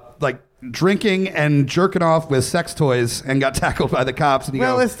drinking and jerking off with sex toys and got tackled by the cops. And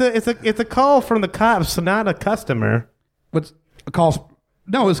it's a call from the cops, not a customer. What's calls?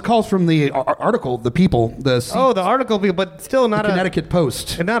 No, it's calls from the article, the people. The article people, but still not the Connecticut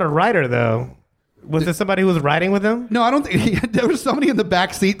Post. And not a writer, though. Was it somebody who was riding with him? No, I don't think there was somebody in the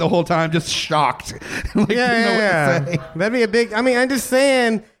back seat the whole time, just shocked. Yeah. That'd be a big. I mean, I'm just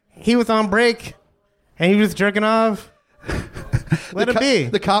saying he was on break and he was jerking off. Let it be.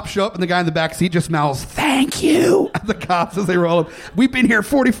 The cops show up and the guy in the back seat just mouths, "Thank you." The cops as they roll up. We've been here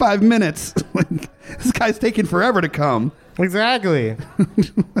 45 minutes. This guy's taking forever to come. Exactly.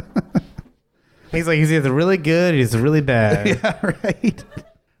 He's either really good or he's really bad. Yeah, right.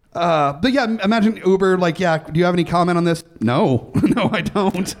 But yeah, imagine Uber, do you have any comment on this? No. No, I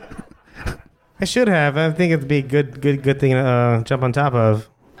don't. I should have. I think it'd be a good thing to jump on top of.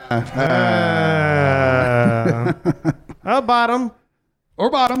 Bottom. Or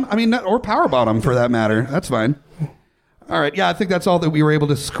bottom. I mean, or power bottom for that matter. That's fine. All right. Yeah, I think that's all that we were able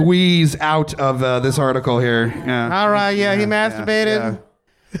to squeeze out of this article here. Yeah. All right. Yeah, he masturbated.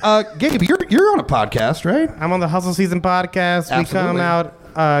 Yeah. Gabe, you're on a podcast, right? I'm on the Hustle Season podcast. Absolutely. We come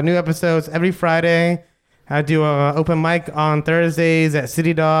out new episodes every Friday. I do an open mic on Thursdays at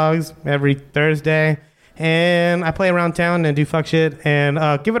City Dogs every Thursday. And I play around town and do fuck shit. And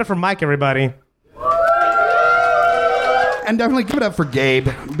give it up for Mike, everybody. And definitely give it up for Gabe,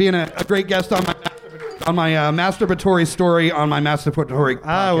 being a great guest on my masturbatory story on my masturbatory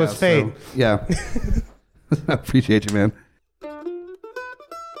podcast. It was fate. So, yeah. I appreciate you, man.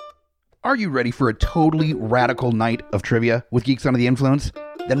 Are you ready for a totally radical night of trivia with Geeks Under the Influence?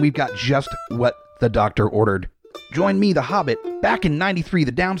 Then we've got just what the doctor ordered. Join me, the Hobbit, back in 93,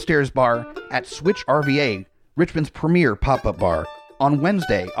 the Downstairs Bar at Switch RVA, Richmond's premier pop-up bar, on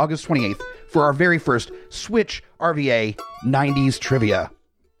Wednesday, August 28th, for our very first Switch RVA 90s Trivia.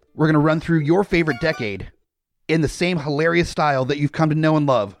 We're going to run through your favorite decade in the same hilarious style that you've come to know and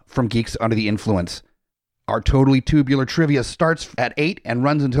love from Geeks Under the Influence. Our totally tubular trivia starts at 8 and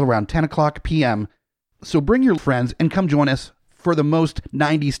runs until around 10 o'clock p.m., so bring your friends and come join us for the most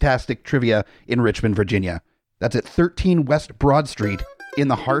 90s-tastic trivia in Richmond, Virginia. That's at 13 West Broad Street in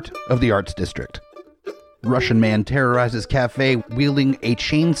the heart of the Arts District. Russian man terrorizes cafe wielding a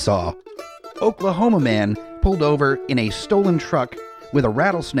chainsaw. Oklahoma man pulled over in a stolen truck with a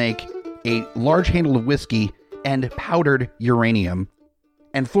rattlesnake, a large handle of whiskey, and powdered uranium.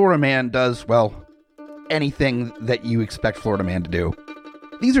 And Florida man does, anything that you expect Florida man to do.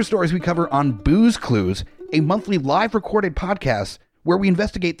 These are stories we cover on Booze Clues, a monthly live recorded podcast where we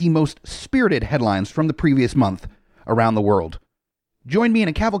investigate the most spirited headlines from the previous month around the world. Join me in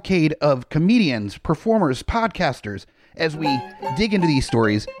a cavalcade of comedians, performers, podcasters as we dig into these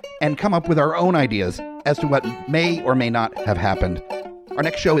stories and come up with our own ideas as to what may or may not have happened. Our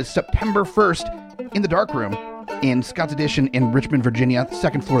next show is September 1st in the Dark Room in Scott's Addition in Richmond, Virginia,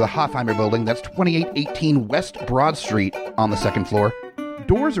 second floor of the Hofheimer Building. That's 2818 West Broad Street on the second floor.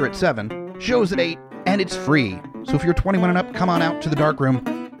 Doors are at 7, shows at 8, and it's free. So if you're 21 and up, come on out to the Dark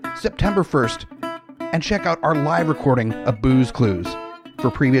Room September 1st and check out our live recording of Booze Clues. For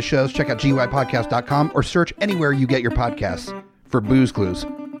previous shows, check out gypodcast.com or search anywhere you get your podcasts for Booze Clues,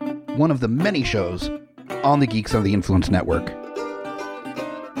 one of the many shows on the Geeks Under the Influence Network.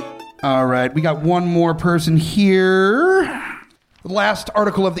 All right, we got one more person here. The last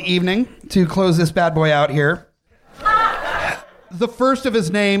article of the evening to close this bad boy out here. The first of his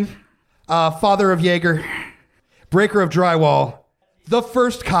name, father of Jaeger, breaker of drywall, the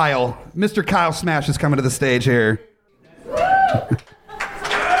first Kyle. Mr. Kyle Smash is coming to the stage here.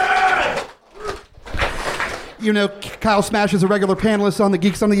 You know, Kyle Smash is a regular panelist on the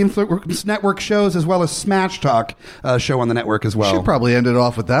Geeks on the Influence Network shows, as well as Smash Talk show on the network as well. Should probably end it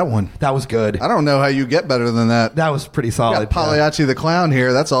off with that one. That was good. I don't know how you get better than that. That was pretty solid. Got Pagliacci the Clown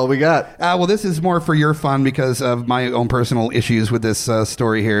here. That's all we got. Well, this is more for your fun because of my own personal issues with this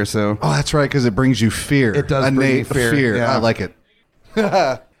story here. So, Oh, that's right, because it brings you fear. It does bring me Innate fear, yeah. I like it.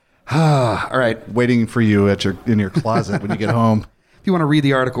 all right. Waiting for you in your closet when you get home. If you want to read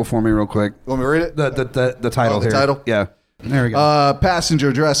the article for me real quick. Want me to read it? The title the here. title? Yeah. There we go.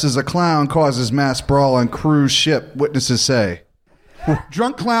 Passenger dressed as a clown causes mass brawl on cruise ship, witnesses say.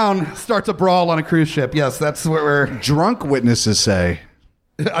 Drunk clown starts a brawl on a cruise ship. Yes, that's what we're... Drunk witnesses say.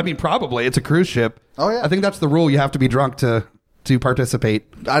 I mean, probably. It's a cruise ship. Oh, yeah. I think that's the rule. You have to be drunk to participate.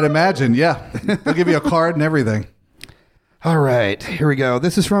 I'd imagine, yeah. They'll give you a card and everything. All right. Here we go.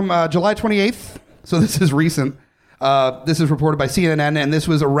 This is from July 28th. So this is recent. This is reported by CNN, and this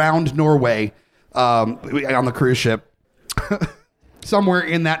was around Norway on the cruise ship. Somewhere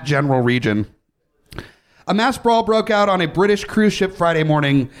in that general region. A mass brawl broke out on a British cruise ship Friday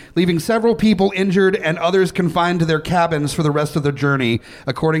morning, leaving several people injured and others confined to their cabins for the rest of their journey,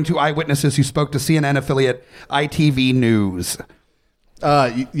 according to eyewitnesses who spoke to CNN affiliate ITV News.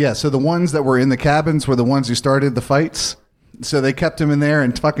 Yeah, so the ones that were in the cabins were the ones who started the fights. So they kept them in there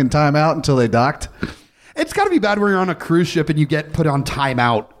and fucking time out until they docked. It's got to be bad when you're on a cruise ship and you get put on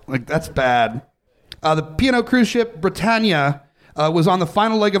timeout. Like, that's bad. The P&O cruise ship Britannia was on the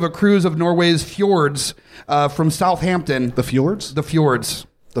final leg of a cruise of Norway's fjords from Southampton. The fjords? The fjords.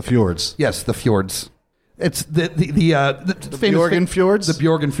 The fjords. Yes, the fjords. It's the famous Bjorgen fjords? The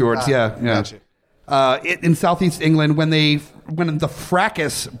Bjorgen fjords. Yeah. Gotcha. In southeast England, when the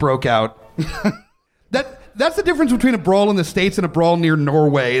fracas broke out. That's the difference between a brawl in the States and a brawl near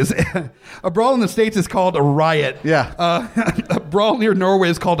Norway. Is a brawl in the States is called a riot. Yeah. A brawl near Norway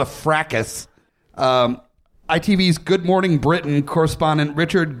is called a fracas. ITV's Good Morning Britain correspondent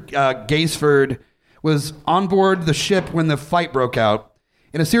Richard Gaisford was on board the ship when the fight broke out.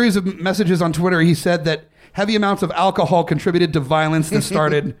 In a series of messages on Twitter, he said that heavy amounts of alcohol contributed to violence that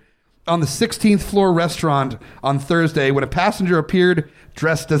started on the 16th floor restaurant on Thursday when a passenger appeared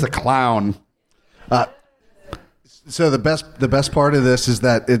dressed as a clown. So the best part of this is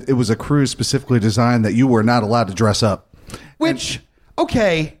that it was a cruise specifically designed that you were not allowed to dress up. Which,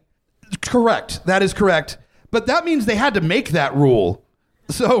 okay, correct. That is correct. But that means they had to make that rule.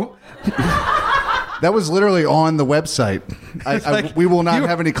 So... That was literally on the website. We will not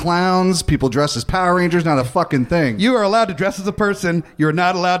have any clowns, people dressed as Power Rangers, not a fucking thing. You are allowed to dress as a person. You're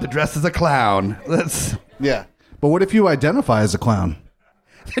not allowed to dress as a clown. Yeah. But what if you identify as a clown?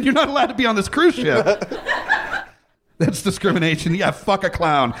 Then you're not allowed to be on this cruise ship. That's discrimination. Yeah, fuck a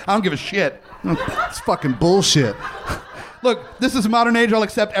clown. I don't give a shit. It's fucking bullshit. Look, this is modern age. I'll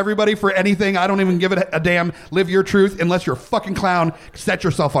accept everybody for anything. I don't even give it a damn. Live your truth. Unless you're a fucking clown, set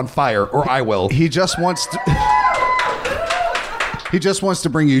yourself on fire, or I will. He just wants to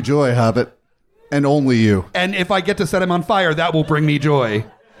bring you joy, Hobbit. And only you. And if I get to set him on fire, that will bring me joy.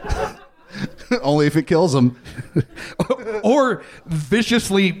 Only if it kills him. Or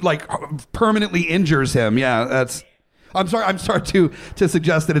viciously, like, permanently injures him. Yeah, that's... I'm sorry to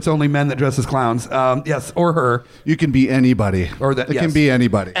suggest that it's only men that dress as clowns. Yes, or her. You can be anybody. Or that it can be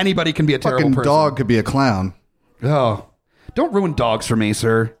anybody. Anybody can be a terrible fucking person. Dog could be a clown. Oh, don't ruin dogs for me,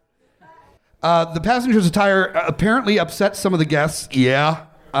 sir. The passenger's attire apparently upset some of the guests. Yeah,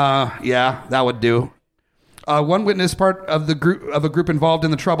 that would do. One witness, part of a group involved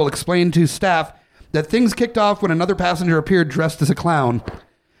in the trouble, explained to staff that things kicked off when another passenger appeared dressed as a clown.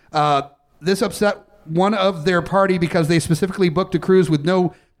 This upset one of their party because they specifically booked a cruise with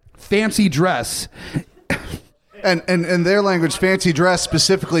no fancy dress. And in their language, fancy dress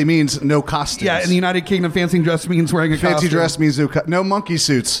specifically means no costumes. Yeah, in the United Kingdom, fancy dress means wearing a fancy costume. dress means no monkey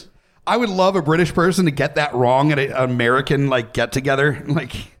suits. I would love a British person to get that wrong at an American get together.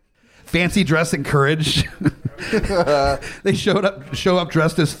 Like, fancy dress encouraged. They show up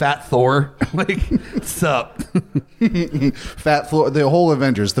dressed as Fat Thor. Like, sup? Fat Thor, the whole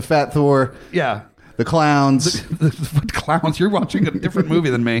Avengers, the Fat Thor. Yeah. The clowns. The clowns. You're watching a different movie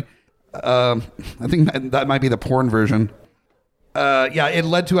than me. I think that might be the porn version. Yeah, it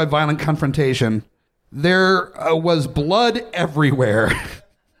led to a violent confrontation. There was blood everywhere.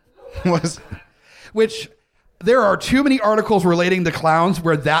 Which There are too many articles relating to clowns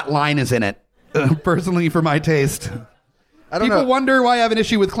where that line is in it, personally, for my taste. People wonder why I have an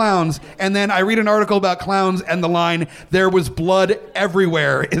issue with clowns, and then I read an article about clowns, and the line, "There was blood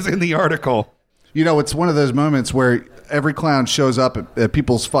everywhere," is in the article. You know, it's one of those moments where every clown shows up at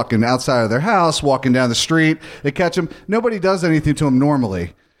people's fucking outside of their house, walking down the street. They catch them. Nobody does anything to them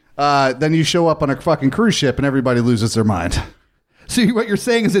normally. Then you show up on a fucking cruise ship, and everybody loses their mind. So what you're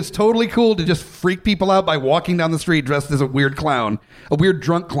saying is it's totally cool to just freak people out by walking down the street dressed as a weird clown, a weird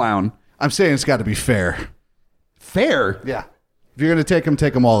drunk clown. I'm saying it's got to be fair. Fair? Yeah. If you're going to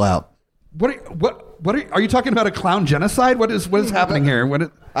take them all out. Are you talking about a clown genocide? What is happening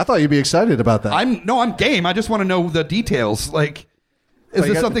here? I thought you'd be excited about that. I'm game. I just want to know the details. Like, is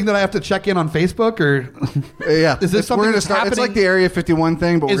this something that I have to check in on Facebook or? Yeah. Is this something that's happening? It's like the Area 51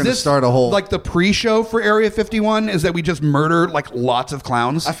 thing, but we're going to start a whole. Like the pre-show for Area 51 is that we just murder like lots of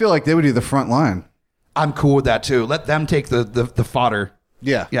clowns. I feel like they would do the front line. I'm cool with that too. Let them take the fodder.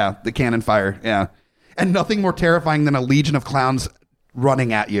 Yeah. Yeah. The cannon fire. Yeah. And nothing more terrifying than a legion of clowns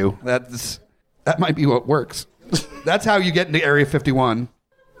running at you. That might be what works. That's how you get into Area 51.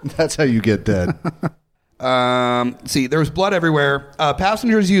 That's how you get dead. See, there was blood everywhere.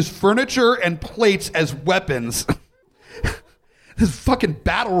 Passengers used furniture and plates as weapons. This fucking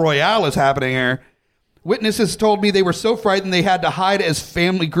battle royale is happening here. Witnesses told me they were so frightened they had to hide as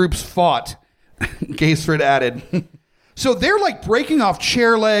family groups fought. Gaisford added. So they're like breaking off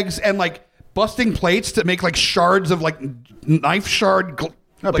chair legs and like busting plates to make like shards of like knife shard.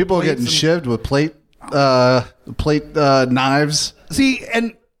 No, people are getting shivved with plate knives. See,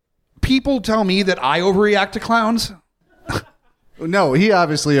 and people tell me that I overreact to clowns. No, he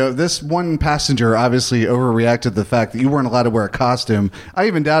obviously, this one passenger obviously overreacted to the fact that you weren't allowed to wear a costume. I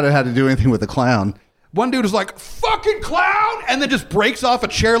even doubt it had to do anything with the clown. One dude is like, "Fucking clown!" and then just breaks off a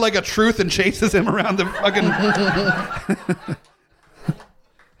chair leg of truth and chases him around the fucking...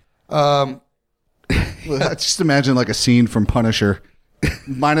 Just imagine like a scene from Punisher.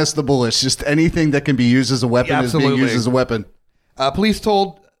 Minus the bullets, just anything that can be used as a weapon is being used as a weapon. Police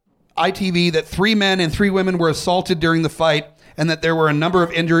told ITV that 3 men and 3 women were assaulted during the fight and that there were a number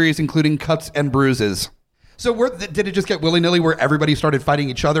of injuries, including cuts and bruises. So did it just get willy-nilly where everybody started fighting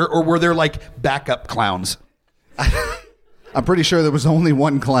each other, or were there like backup clowns? I'm pretty sure there was only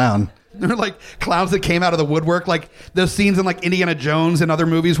one clown. There were like clowns that came out of the woodwork, like those scenes in like Indiana Jones and other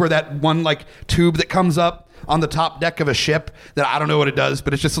movies where that one like tube that comes up on the top deck of a ship that I don't know what it does,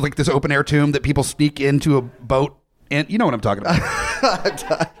 but it's just like this open air tomb that people sneak into a boat. And you know what I'm talking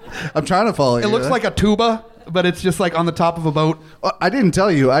about. I'm trying to follow you. It looks like a tuba, but it's just like on the top of a boat. I didn't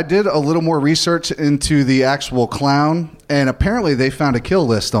tell you. I did a little more research into the actual clown, and apparently they found a kill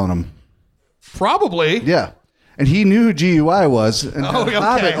list on him. Probably. Yeah. And he knew who GUI was. And okay.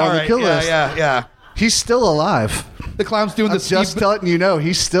 On the kill list. Yeah. He's still alive. The clown's doing just letting you know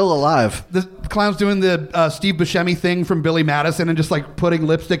he's still alive. The clown's doing the Steve Buscemi thing from Billy Madison and just like putting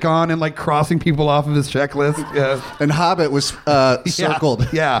lipstick on and like crossing people off of his checklist. Yeah. And Hobbit was circled.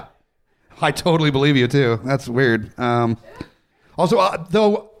 Yeah. I totally believe you too. That's weird. Also,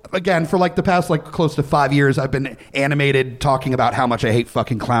 though, again, for like the past like close to 5 years, I've been animated talking about how much I hate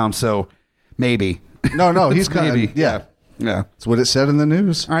fucking clowns. So maybe. No, he's kind of, yeah. Yeah, that's what it said in the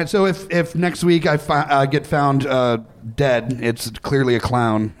news. All right, so if next week I get found dead, it's clearly a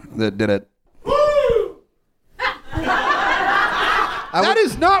clown that did it. That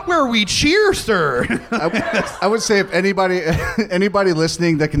is not where we cheer, sir. I would say if anybody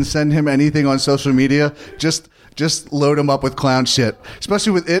listening that can send him anything on social media, just load him up with clown shit,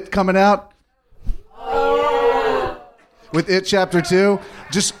 especially with It coming out. With It Chapter 2,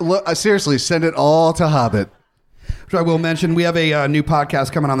 just seriously send it all to Hobbit. Which I will mention, we have a new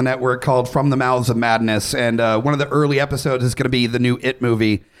podcast coming on the network called From the Mouths of Madness, and one of the early episodes is going to be the new It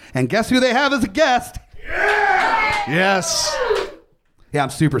movie. And guess who they have as a guest? Yeah! Yes. Yeah, I'm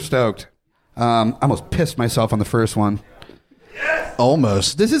super stoked. I almost pissed myself on the first one. Yes.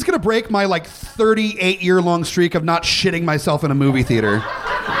 Almost. This is going to break my like 38-year-long streak of not shitting myself in a movie theater.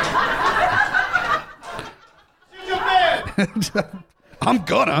 I'm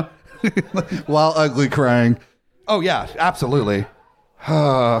gonna. While ugly crying. Oh, yeah, absolutely.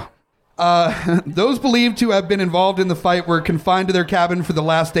 Those believed to have been involved in the fight were confined to their cabin for the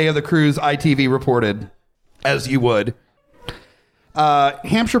last day of the cruise, ITV reported. As you would.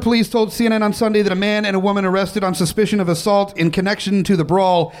 Hampshire police told CNN on Sunday that a man and a woman arrested on suspicion of assault in connection to the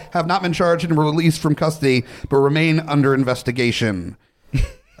brawl have not been charged and released from custody, but remain under investigation.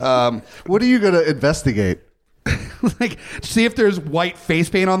 What are you going to investigate? Like, see if there's white face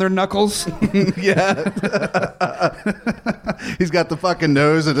paint on their knuckles. Yeah. He's got the fucking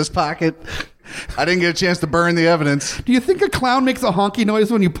nose in his pocket. I didn't get a chance to burn the evidence. Do you think a clown makes a honky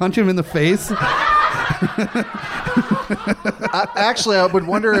noise when you punch him in the face? Actually, I would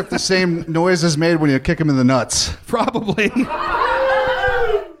wonder if the same noise is made when you kick him in the nuts. Probably.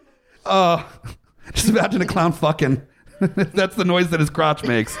 Just imagine a clown fucking. That's the noise that his crotch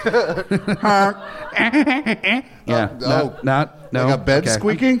makes. Yeah. Oh. No. Like a bed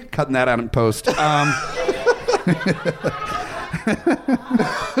squeaking? I'm cutting that out in post. That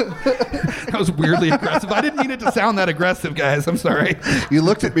was weirdly aggressive. I didn't mean it to sound that aggressive, guys. I'm sorry. You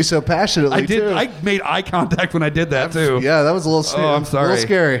looked at me so passionately, I did. too. I made eye contact when I did that, too. Yeah, that was a little I'm sorry. A little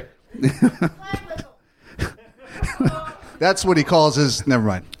scary. That's what he calls his... Never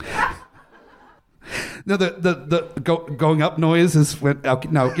mind. No, going up noise is when... Okay,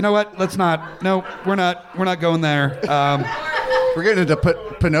 no, you know what? Let's not... No, we're not going there. We're getting into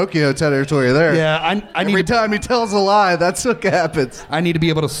Pinocchio territory there. Yeah, I need... Every time he tells a lie, that's what happens. I need to be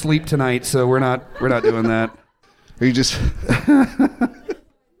able to sleep tonight, so we're not doing that. Are you just...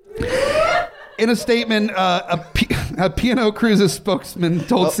 In a statement, a P&O Cruises spokesman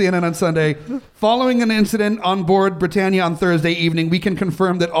told CNN on Sunday, following an incident on board Britannia on Thursday evening, we can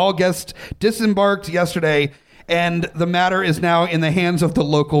confirm that all guests disembarked yesterday, and the matter is now in the hands of the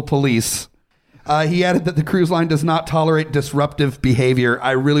local police. He added that the cruise line does not tolerate disruptive behavior.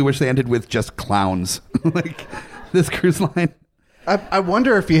 I really wish they ended with just clowns. Like, this cruise line. I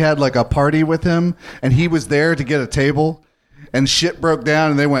wonder if he had like a party with him, and he was there to get a table, and shit broke down,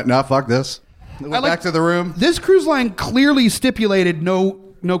 and they went, "Nah, fuck this." They went back to the room. This cruise line clearly stipulated no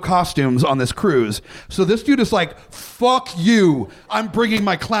costumes on this cruise. So this dude is like, fuck you. I'm bringing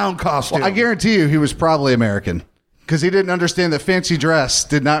my clown costume. Well, I guarantee you he was probably American. Because he didn't understand that fancy dress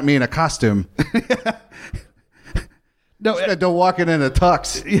did not mean a costume. No, don't walk in a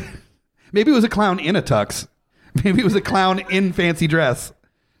tux. Maybe it was a clown in a tux. Maybe it was a clown in fancy dress.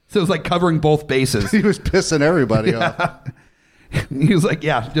 So it was like covering both bases. He was pissing everybody off. He was like,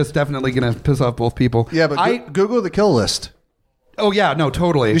 yeah, just definitely going to piss off both people. Yeah, but Google the kill list. Oh, yeah, no,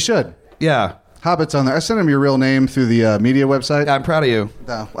 totally. You should. Yeah. Hobbit's on there. I sent him your real name through the media website. Yeah, I'm proud of you.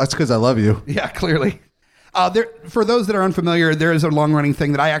 No, that's because I love you. Yeah, clearly. For those that are unfamiliar, there is a long-running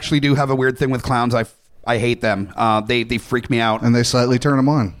thing that I actually do have a weird thing with clowns. I hate them. They freak me out. And they slightly turn them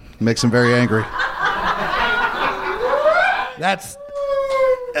on. Makes them very angry. That's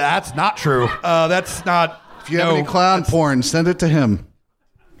not true. That's not... If you have any clown porn, send it to him.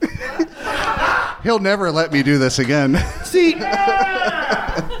 He'll never let me do this again. See,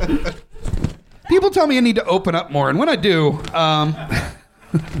 people tell me I need to open up more, and when I do,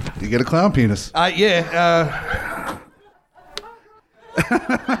 you get a clown penis. Yeah.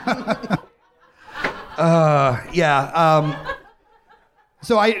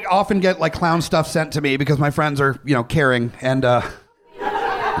 So I often get like clown stuff sent to me because my friends are, caring, and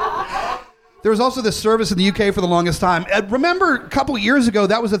there was also this service in the UK for the longest time. Remember a couple years ago,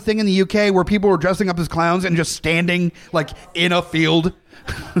 that was a thing in the UK where people were dressing up as clowns and just standing like in a field.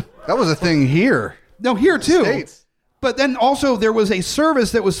 That was a thing here. No, here too. States. But then also there was a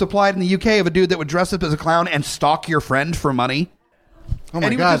service that was supplied in the UK of a dude that would dress up as a clown and stalk your friend for money. Oh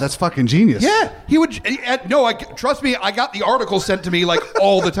my God, that's fucking genius. Yeah, he would. Trust me, I got the article sent to me like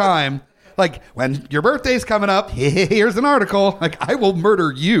all the time. Like, when your birthday's coming up, here's an article. Like, I will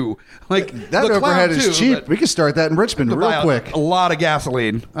murder you. Like, that overhead is cheap. We could start that in Richmond real quick. A lot of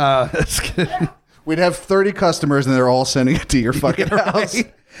gasoline. We'd have 30 customers, and they're all sending it to your fucking house.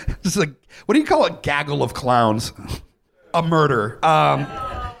 Right? Just like, what do you call a gaggle of clowns? A murder.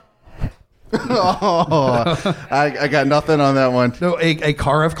 I got nothing on that one. No, a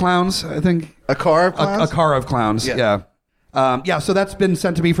car of clowns, I think. A car of clowns? A car of clowns, yeah. So that's been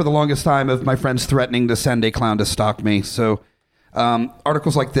sent to me for the longest time of my friends threatening to send a clown to stalk me. So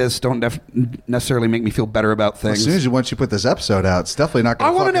articles like this don't necessarily make me feel better about things. As soon as once you put this episode out, it's definitely not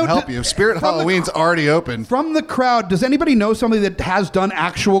going to fucking help you. Spirit Halloween's already open. From the crowd, does anybody know somebody that has done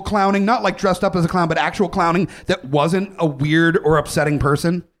actual clowning? Not like dressed up as a clown, but actual clowning that wasn't a weird or upsetting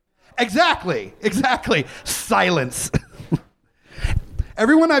person? Exactly. Silence.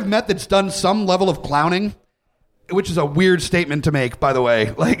 Everyone I've met that's done some level of clowning, which is a weird statement to make, by the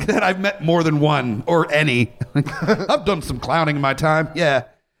way, like that I've met more than one or any. I've done some clowning in my time. Yeah.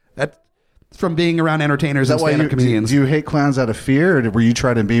 That's from being around entertainers and stand-up comedians. Do you hate clowns out of fear, or were you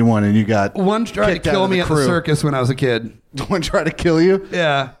trying to be one and you got one tried to kill me at the circus when I was a kid. One tried to kill you?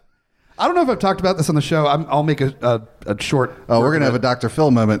 Yeah. I don't know if I've talked about this on the show. I'll make a short... Oh, we're going to have a Dr. Phil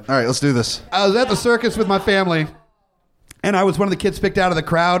moment. All right, let's do this. I was at the circus with my family, and I was one of the kids picked out of the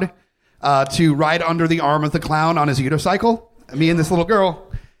crowd to ride under the arm of the clown on his unicycle. Me and this little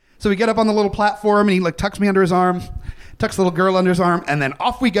girl. So we get up on the little platform, and he like tucks me under his arm, tucks the little girl under his arm, and then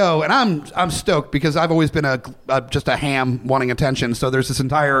off we go. And I'm stoked because I've always been just a ham wanting attention. So there's this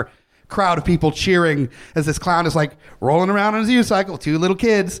entire crowd of people cheering as this clown is like rolling around on his unicycle, 2 little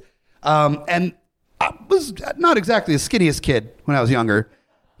kids. And I was not exactly the skinniest kid when I was younger,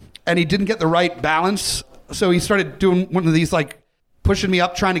 and he didn't get the right balance. So he started doing one of these, like pushing me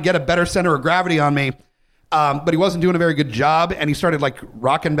up, trying to get a better center of gravity on me. But he wasn't doing a very good job, and he started like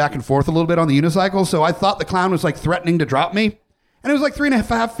rocking back and forth a little bit on the unicycle. So I thought the clown was like threatening to drop me, and it was like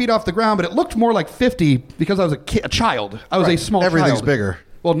 3.5 feet off the ground, but it looked more like 50 because I was a child. I was a small Everything's child. bigger.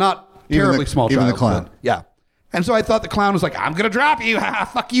 Well, not terribly small child. Even the clown. But, yeah. And so I thought the clown was like, I'm going to drop you.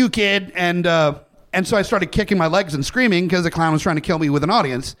 Fuck you, kid. And so I started kicking my legs and screaming because the clown was trying to kill me with an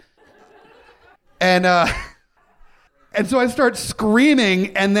audience. And so I start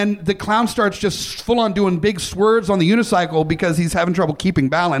screaming, and then the clown starts just full on doing big swerves on the unicycle because he's having trouble keeping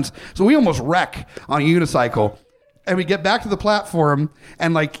balance. So we almost wreck on a unicycle. And we get back to the platform,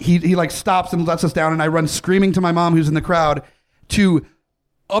 and like he like stops and lets us down, and I run screaming to my mom who's in the crowd to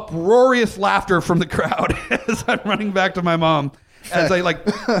uproarious laughter from the crowd as I'm running back to my mom. As I like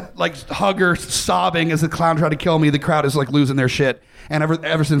hug her, sobbing as the clown tried to kill me. The crowd is like losing their shit. And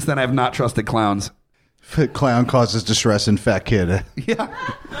ever since then, I have not trusted clowns. Clown causes distress in fat kid. Yeah,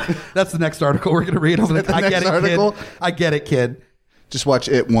 that's the next article we're going to read. I get it, article? Kid. I get it, kid. Just watch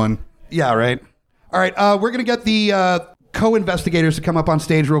It 1. Yeah, right. All right, we're going to get the co-investigators to come up on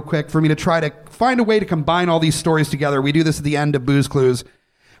stage real quick for me to try to find a way to combine all these stories together. We do this at the end of Booze Clues,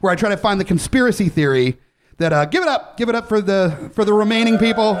 where I try to find the conspiracy theory that give it up for the remaining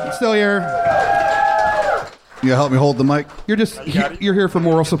people still here. You help me hold the mic? You're here for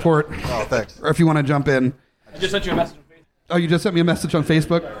moral support. Oh, thanks. Or if you want to jump in. I just sent you a message on Facebook. Oh, you just sent me a message on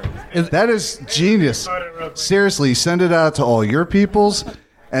Facebook? That is genius. Seriously, send it out to all your peoples,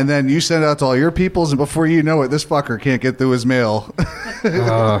 and then you send it out to all your peoples, and before you know it, this fucker can't get through his mail.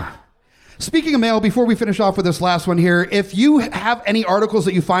 Speaking of mail, before we finish off with this last one here, if you have any articles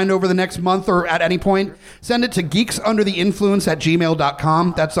that you find over the next month or at any point, send it to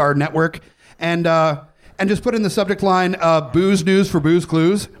geeksundertheinfluence@gmail.com. That's our network. And just put in the subject line, booze news for Booze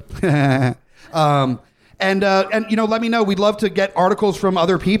Clues. And let me know. We'd love to get articles from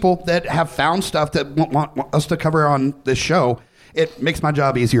other people that have found stuff that want us to cover on this show. It makes my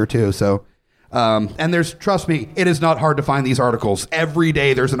job easier too. So, and trust me, it is not hard to find these articles. Every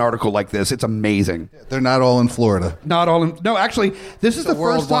day there's an article like this. It's amazing. They're not all in Florida. No, actually, this is the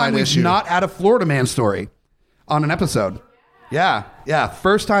first time we've not had a Florida man story on an episode. Yeah.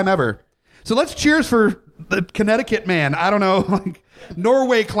 First time ever. So let's cheers for the Connecticut man. I don't know, like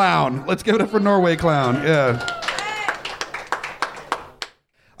Norway clown. Let's give it up for Norway clown. Yeah.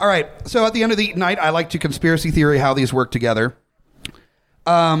 All right. So at the end of the night, I like to conspiracy theory how these work together.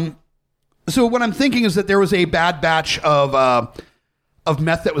 So what I'm thinking is that there was a bad batch of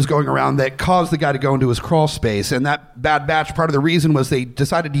meth that was going around that caused the guy to go into his crawl space. And that bad batch, part of the reason was they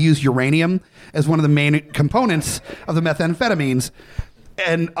decided to use uranium as one of the main components of the methamphetamines.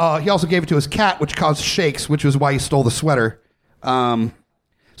 And he also gave it to his cat, which caused shakes, which was why he stole the sweater. So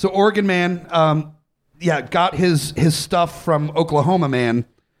Oregon man, got his stuff from Oklahoma man,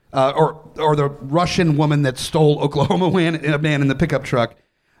 or the Russian woman that stole Oklahoma man in the pickup truck.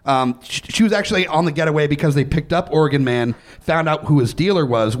 She was actually on the getaway because they picked up Oregon man, found out who his dealer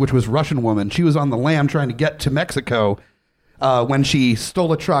was, which was Russian woman. She was on the lam trying to get to Mexico when she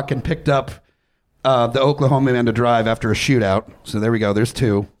stole a truck and picked up the Oklahoma man to drive after a shootout. So there we go. There's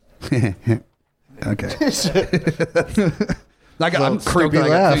 2. Okay. I'm creepy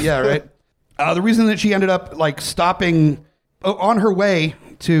laugh. Yeah, right. The reason that she ended up like stopping on her way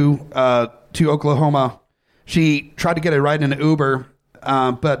to Oklahoma, she tried to get a ride in an Uber,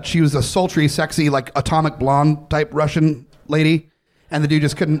 but she was a sultry, sexy, like atomic blonde type Russian lady, and the dude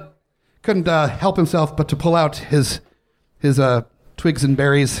just couldn't help himself but to pull out his twigs and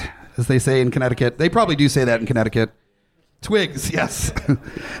berries, as they say in Connecticut. They probably do say that in Connecticut. Twigs, yes.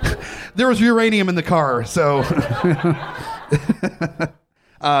 There was uranium in the car, so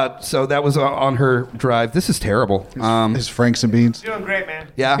so that was on her drive. This is terrible. His Franks and beans. Doing great, man.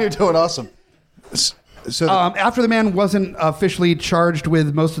 Yeah, You're doing awesome. So after the man wasn't officially charged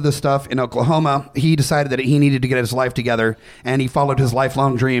with most of the stuff in Oklahoma, he decided that he needed to get his life together, and he followed his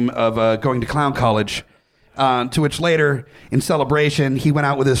lifelong dream of going to clown college. To which later, in celebration, he went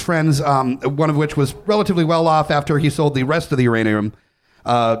out with his friends, one of which was relatively well off after he sold the rest of the uranium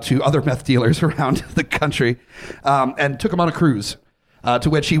to other meth dealers around the country, and took him on a cruise. To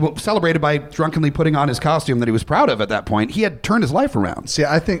which he celebrated by drunkenly putting on his costume that he was proud of at that point. He had turned his life around. See,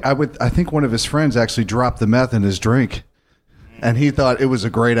 I think one of his friends actually dropped the meth in his drink, and he thought it was a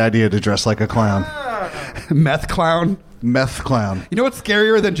great idea to dress like a clown. Meth clown? Meth clown. You know what's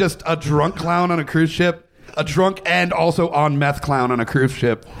scarier than just a drunk clown on a cruise ship? A drunk and also on meth clown on a cruise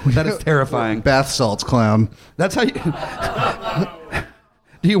ship. That is terrifying. Bath salts clown. That's how you...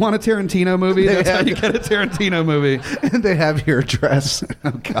 Do you want a Tarantino movie? That's how you get a Tarantino movie. And they have your address.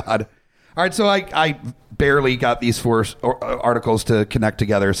 Oh, God. All right, so I barely got these four articles to connect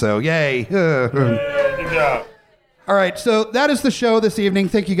together, so yay. Good job. All right, so that is the show this evening.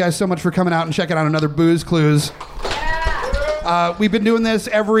 Thank you guys so much for coming out and checking out another Booze Clues. We've been doing this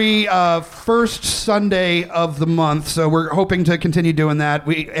every first Sunday of the month, so we're hoping to continue doing that.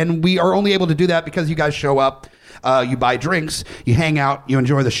 We are only able to do that because you guys show up. You buy drinks, you hang out, you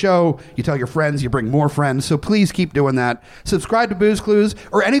enjoy the show, you tell your friends, you bring more friends. So please keep doing that. Subscribe to Booze Clues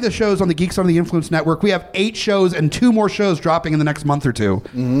or any of the shows on the Geeks Under the Influence Network. We have 8 shows and 2 more shows dropping in the next month or 2.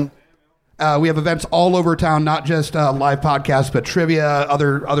 Mm-hmm. We have events all over town, not just live podcasts, but trivia,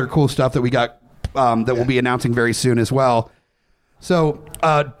 other cool stuff that we got that we'll be announcing very soon as well. So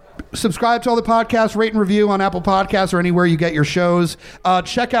subscribe to all the podcasts, rate and review on Apple Podcasts or anywhere you get your shows.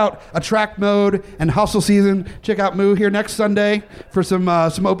 Check out Attract Mode and Hustle Season. Check out Moo here next Sunday for some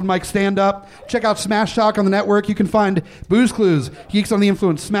open mic stand-up. Check out Smash Talk on the network. You can find Booze Clues, Geeks on the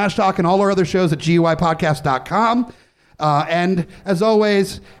Influence, Smash Talk, and all our other shows at GUIPodcast.com. And as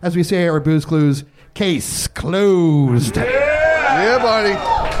always, as we say at our Booze Clues, case closed. Yeah, buddy.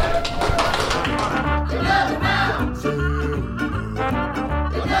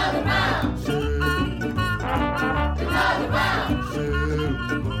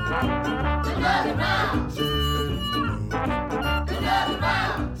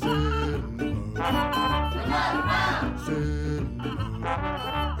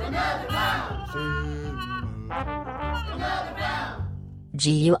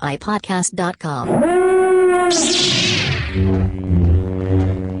 GUIPodcast.com